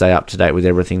 And stay up to date with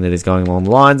everything that is going along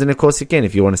the lines. And, of course, again,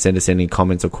 if you want to send us any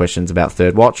comments or questions about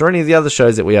Third Watch or any of the other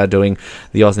shows that we are doing,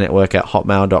 the OzNetwork at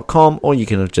hotmail.com, or you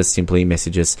can just simply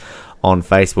message us on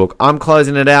Facebook. I'm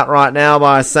closing it out right now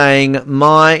by saying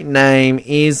my name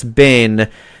is Ben,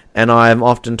 and I am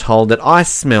often told that I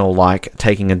smell like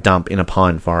taking a dump in a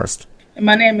pine forest. And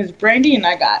my name is Brandy, and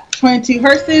I got 22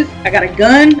 hearses. I got a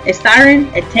gun, a siren,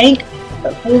 a tank,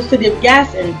 a full city of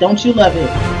gas, and don't you love it?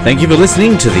 Thank you for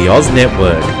listening to the Oz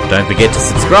Network. Don't forget to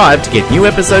subscribe to get new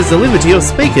episodes delivered to your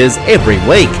speakers every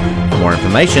week. For more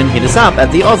information, hit us up at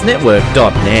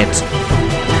theoznetwork.net.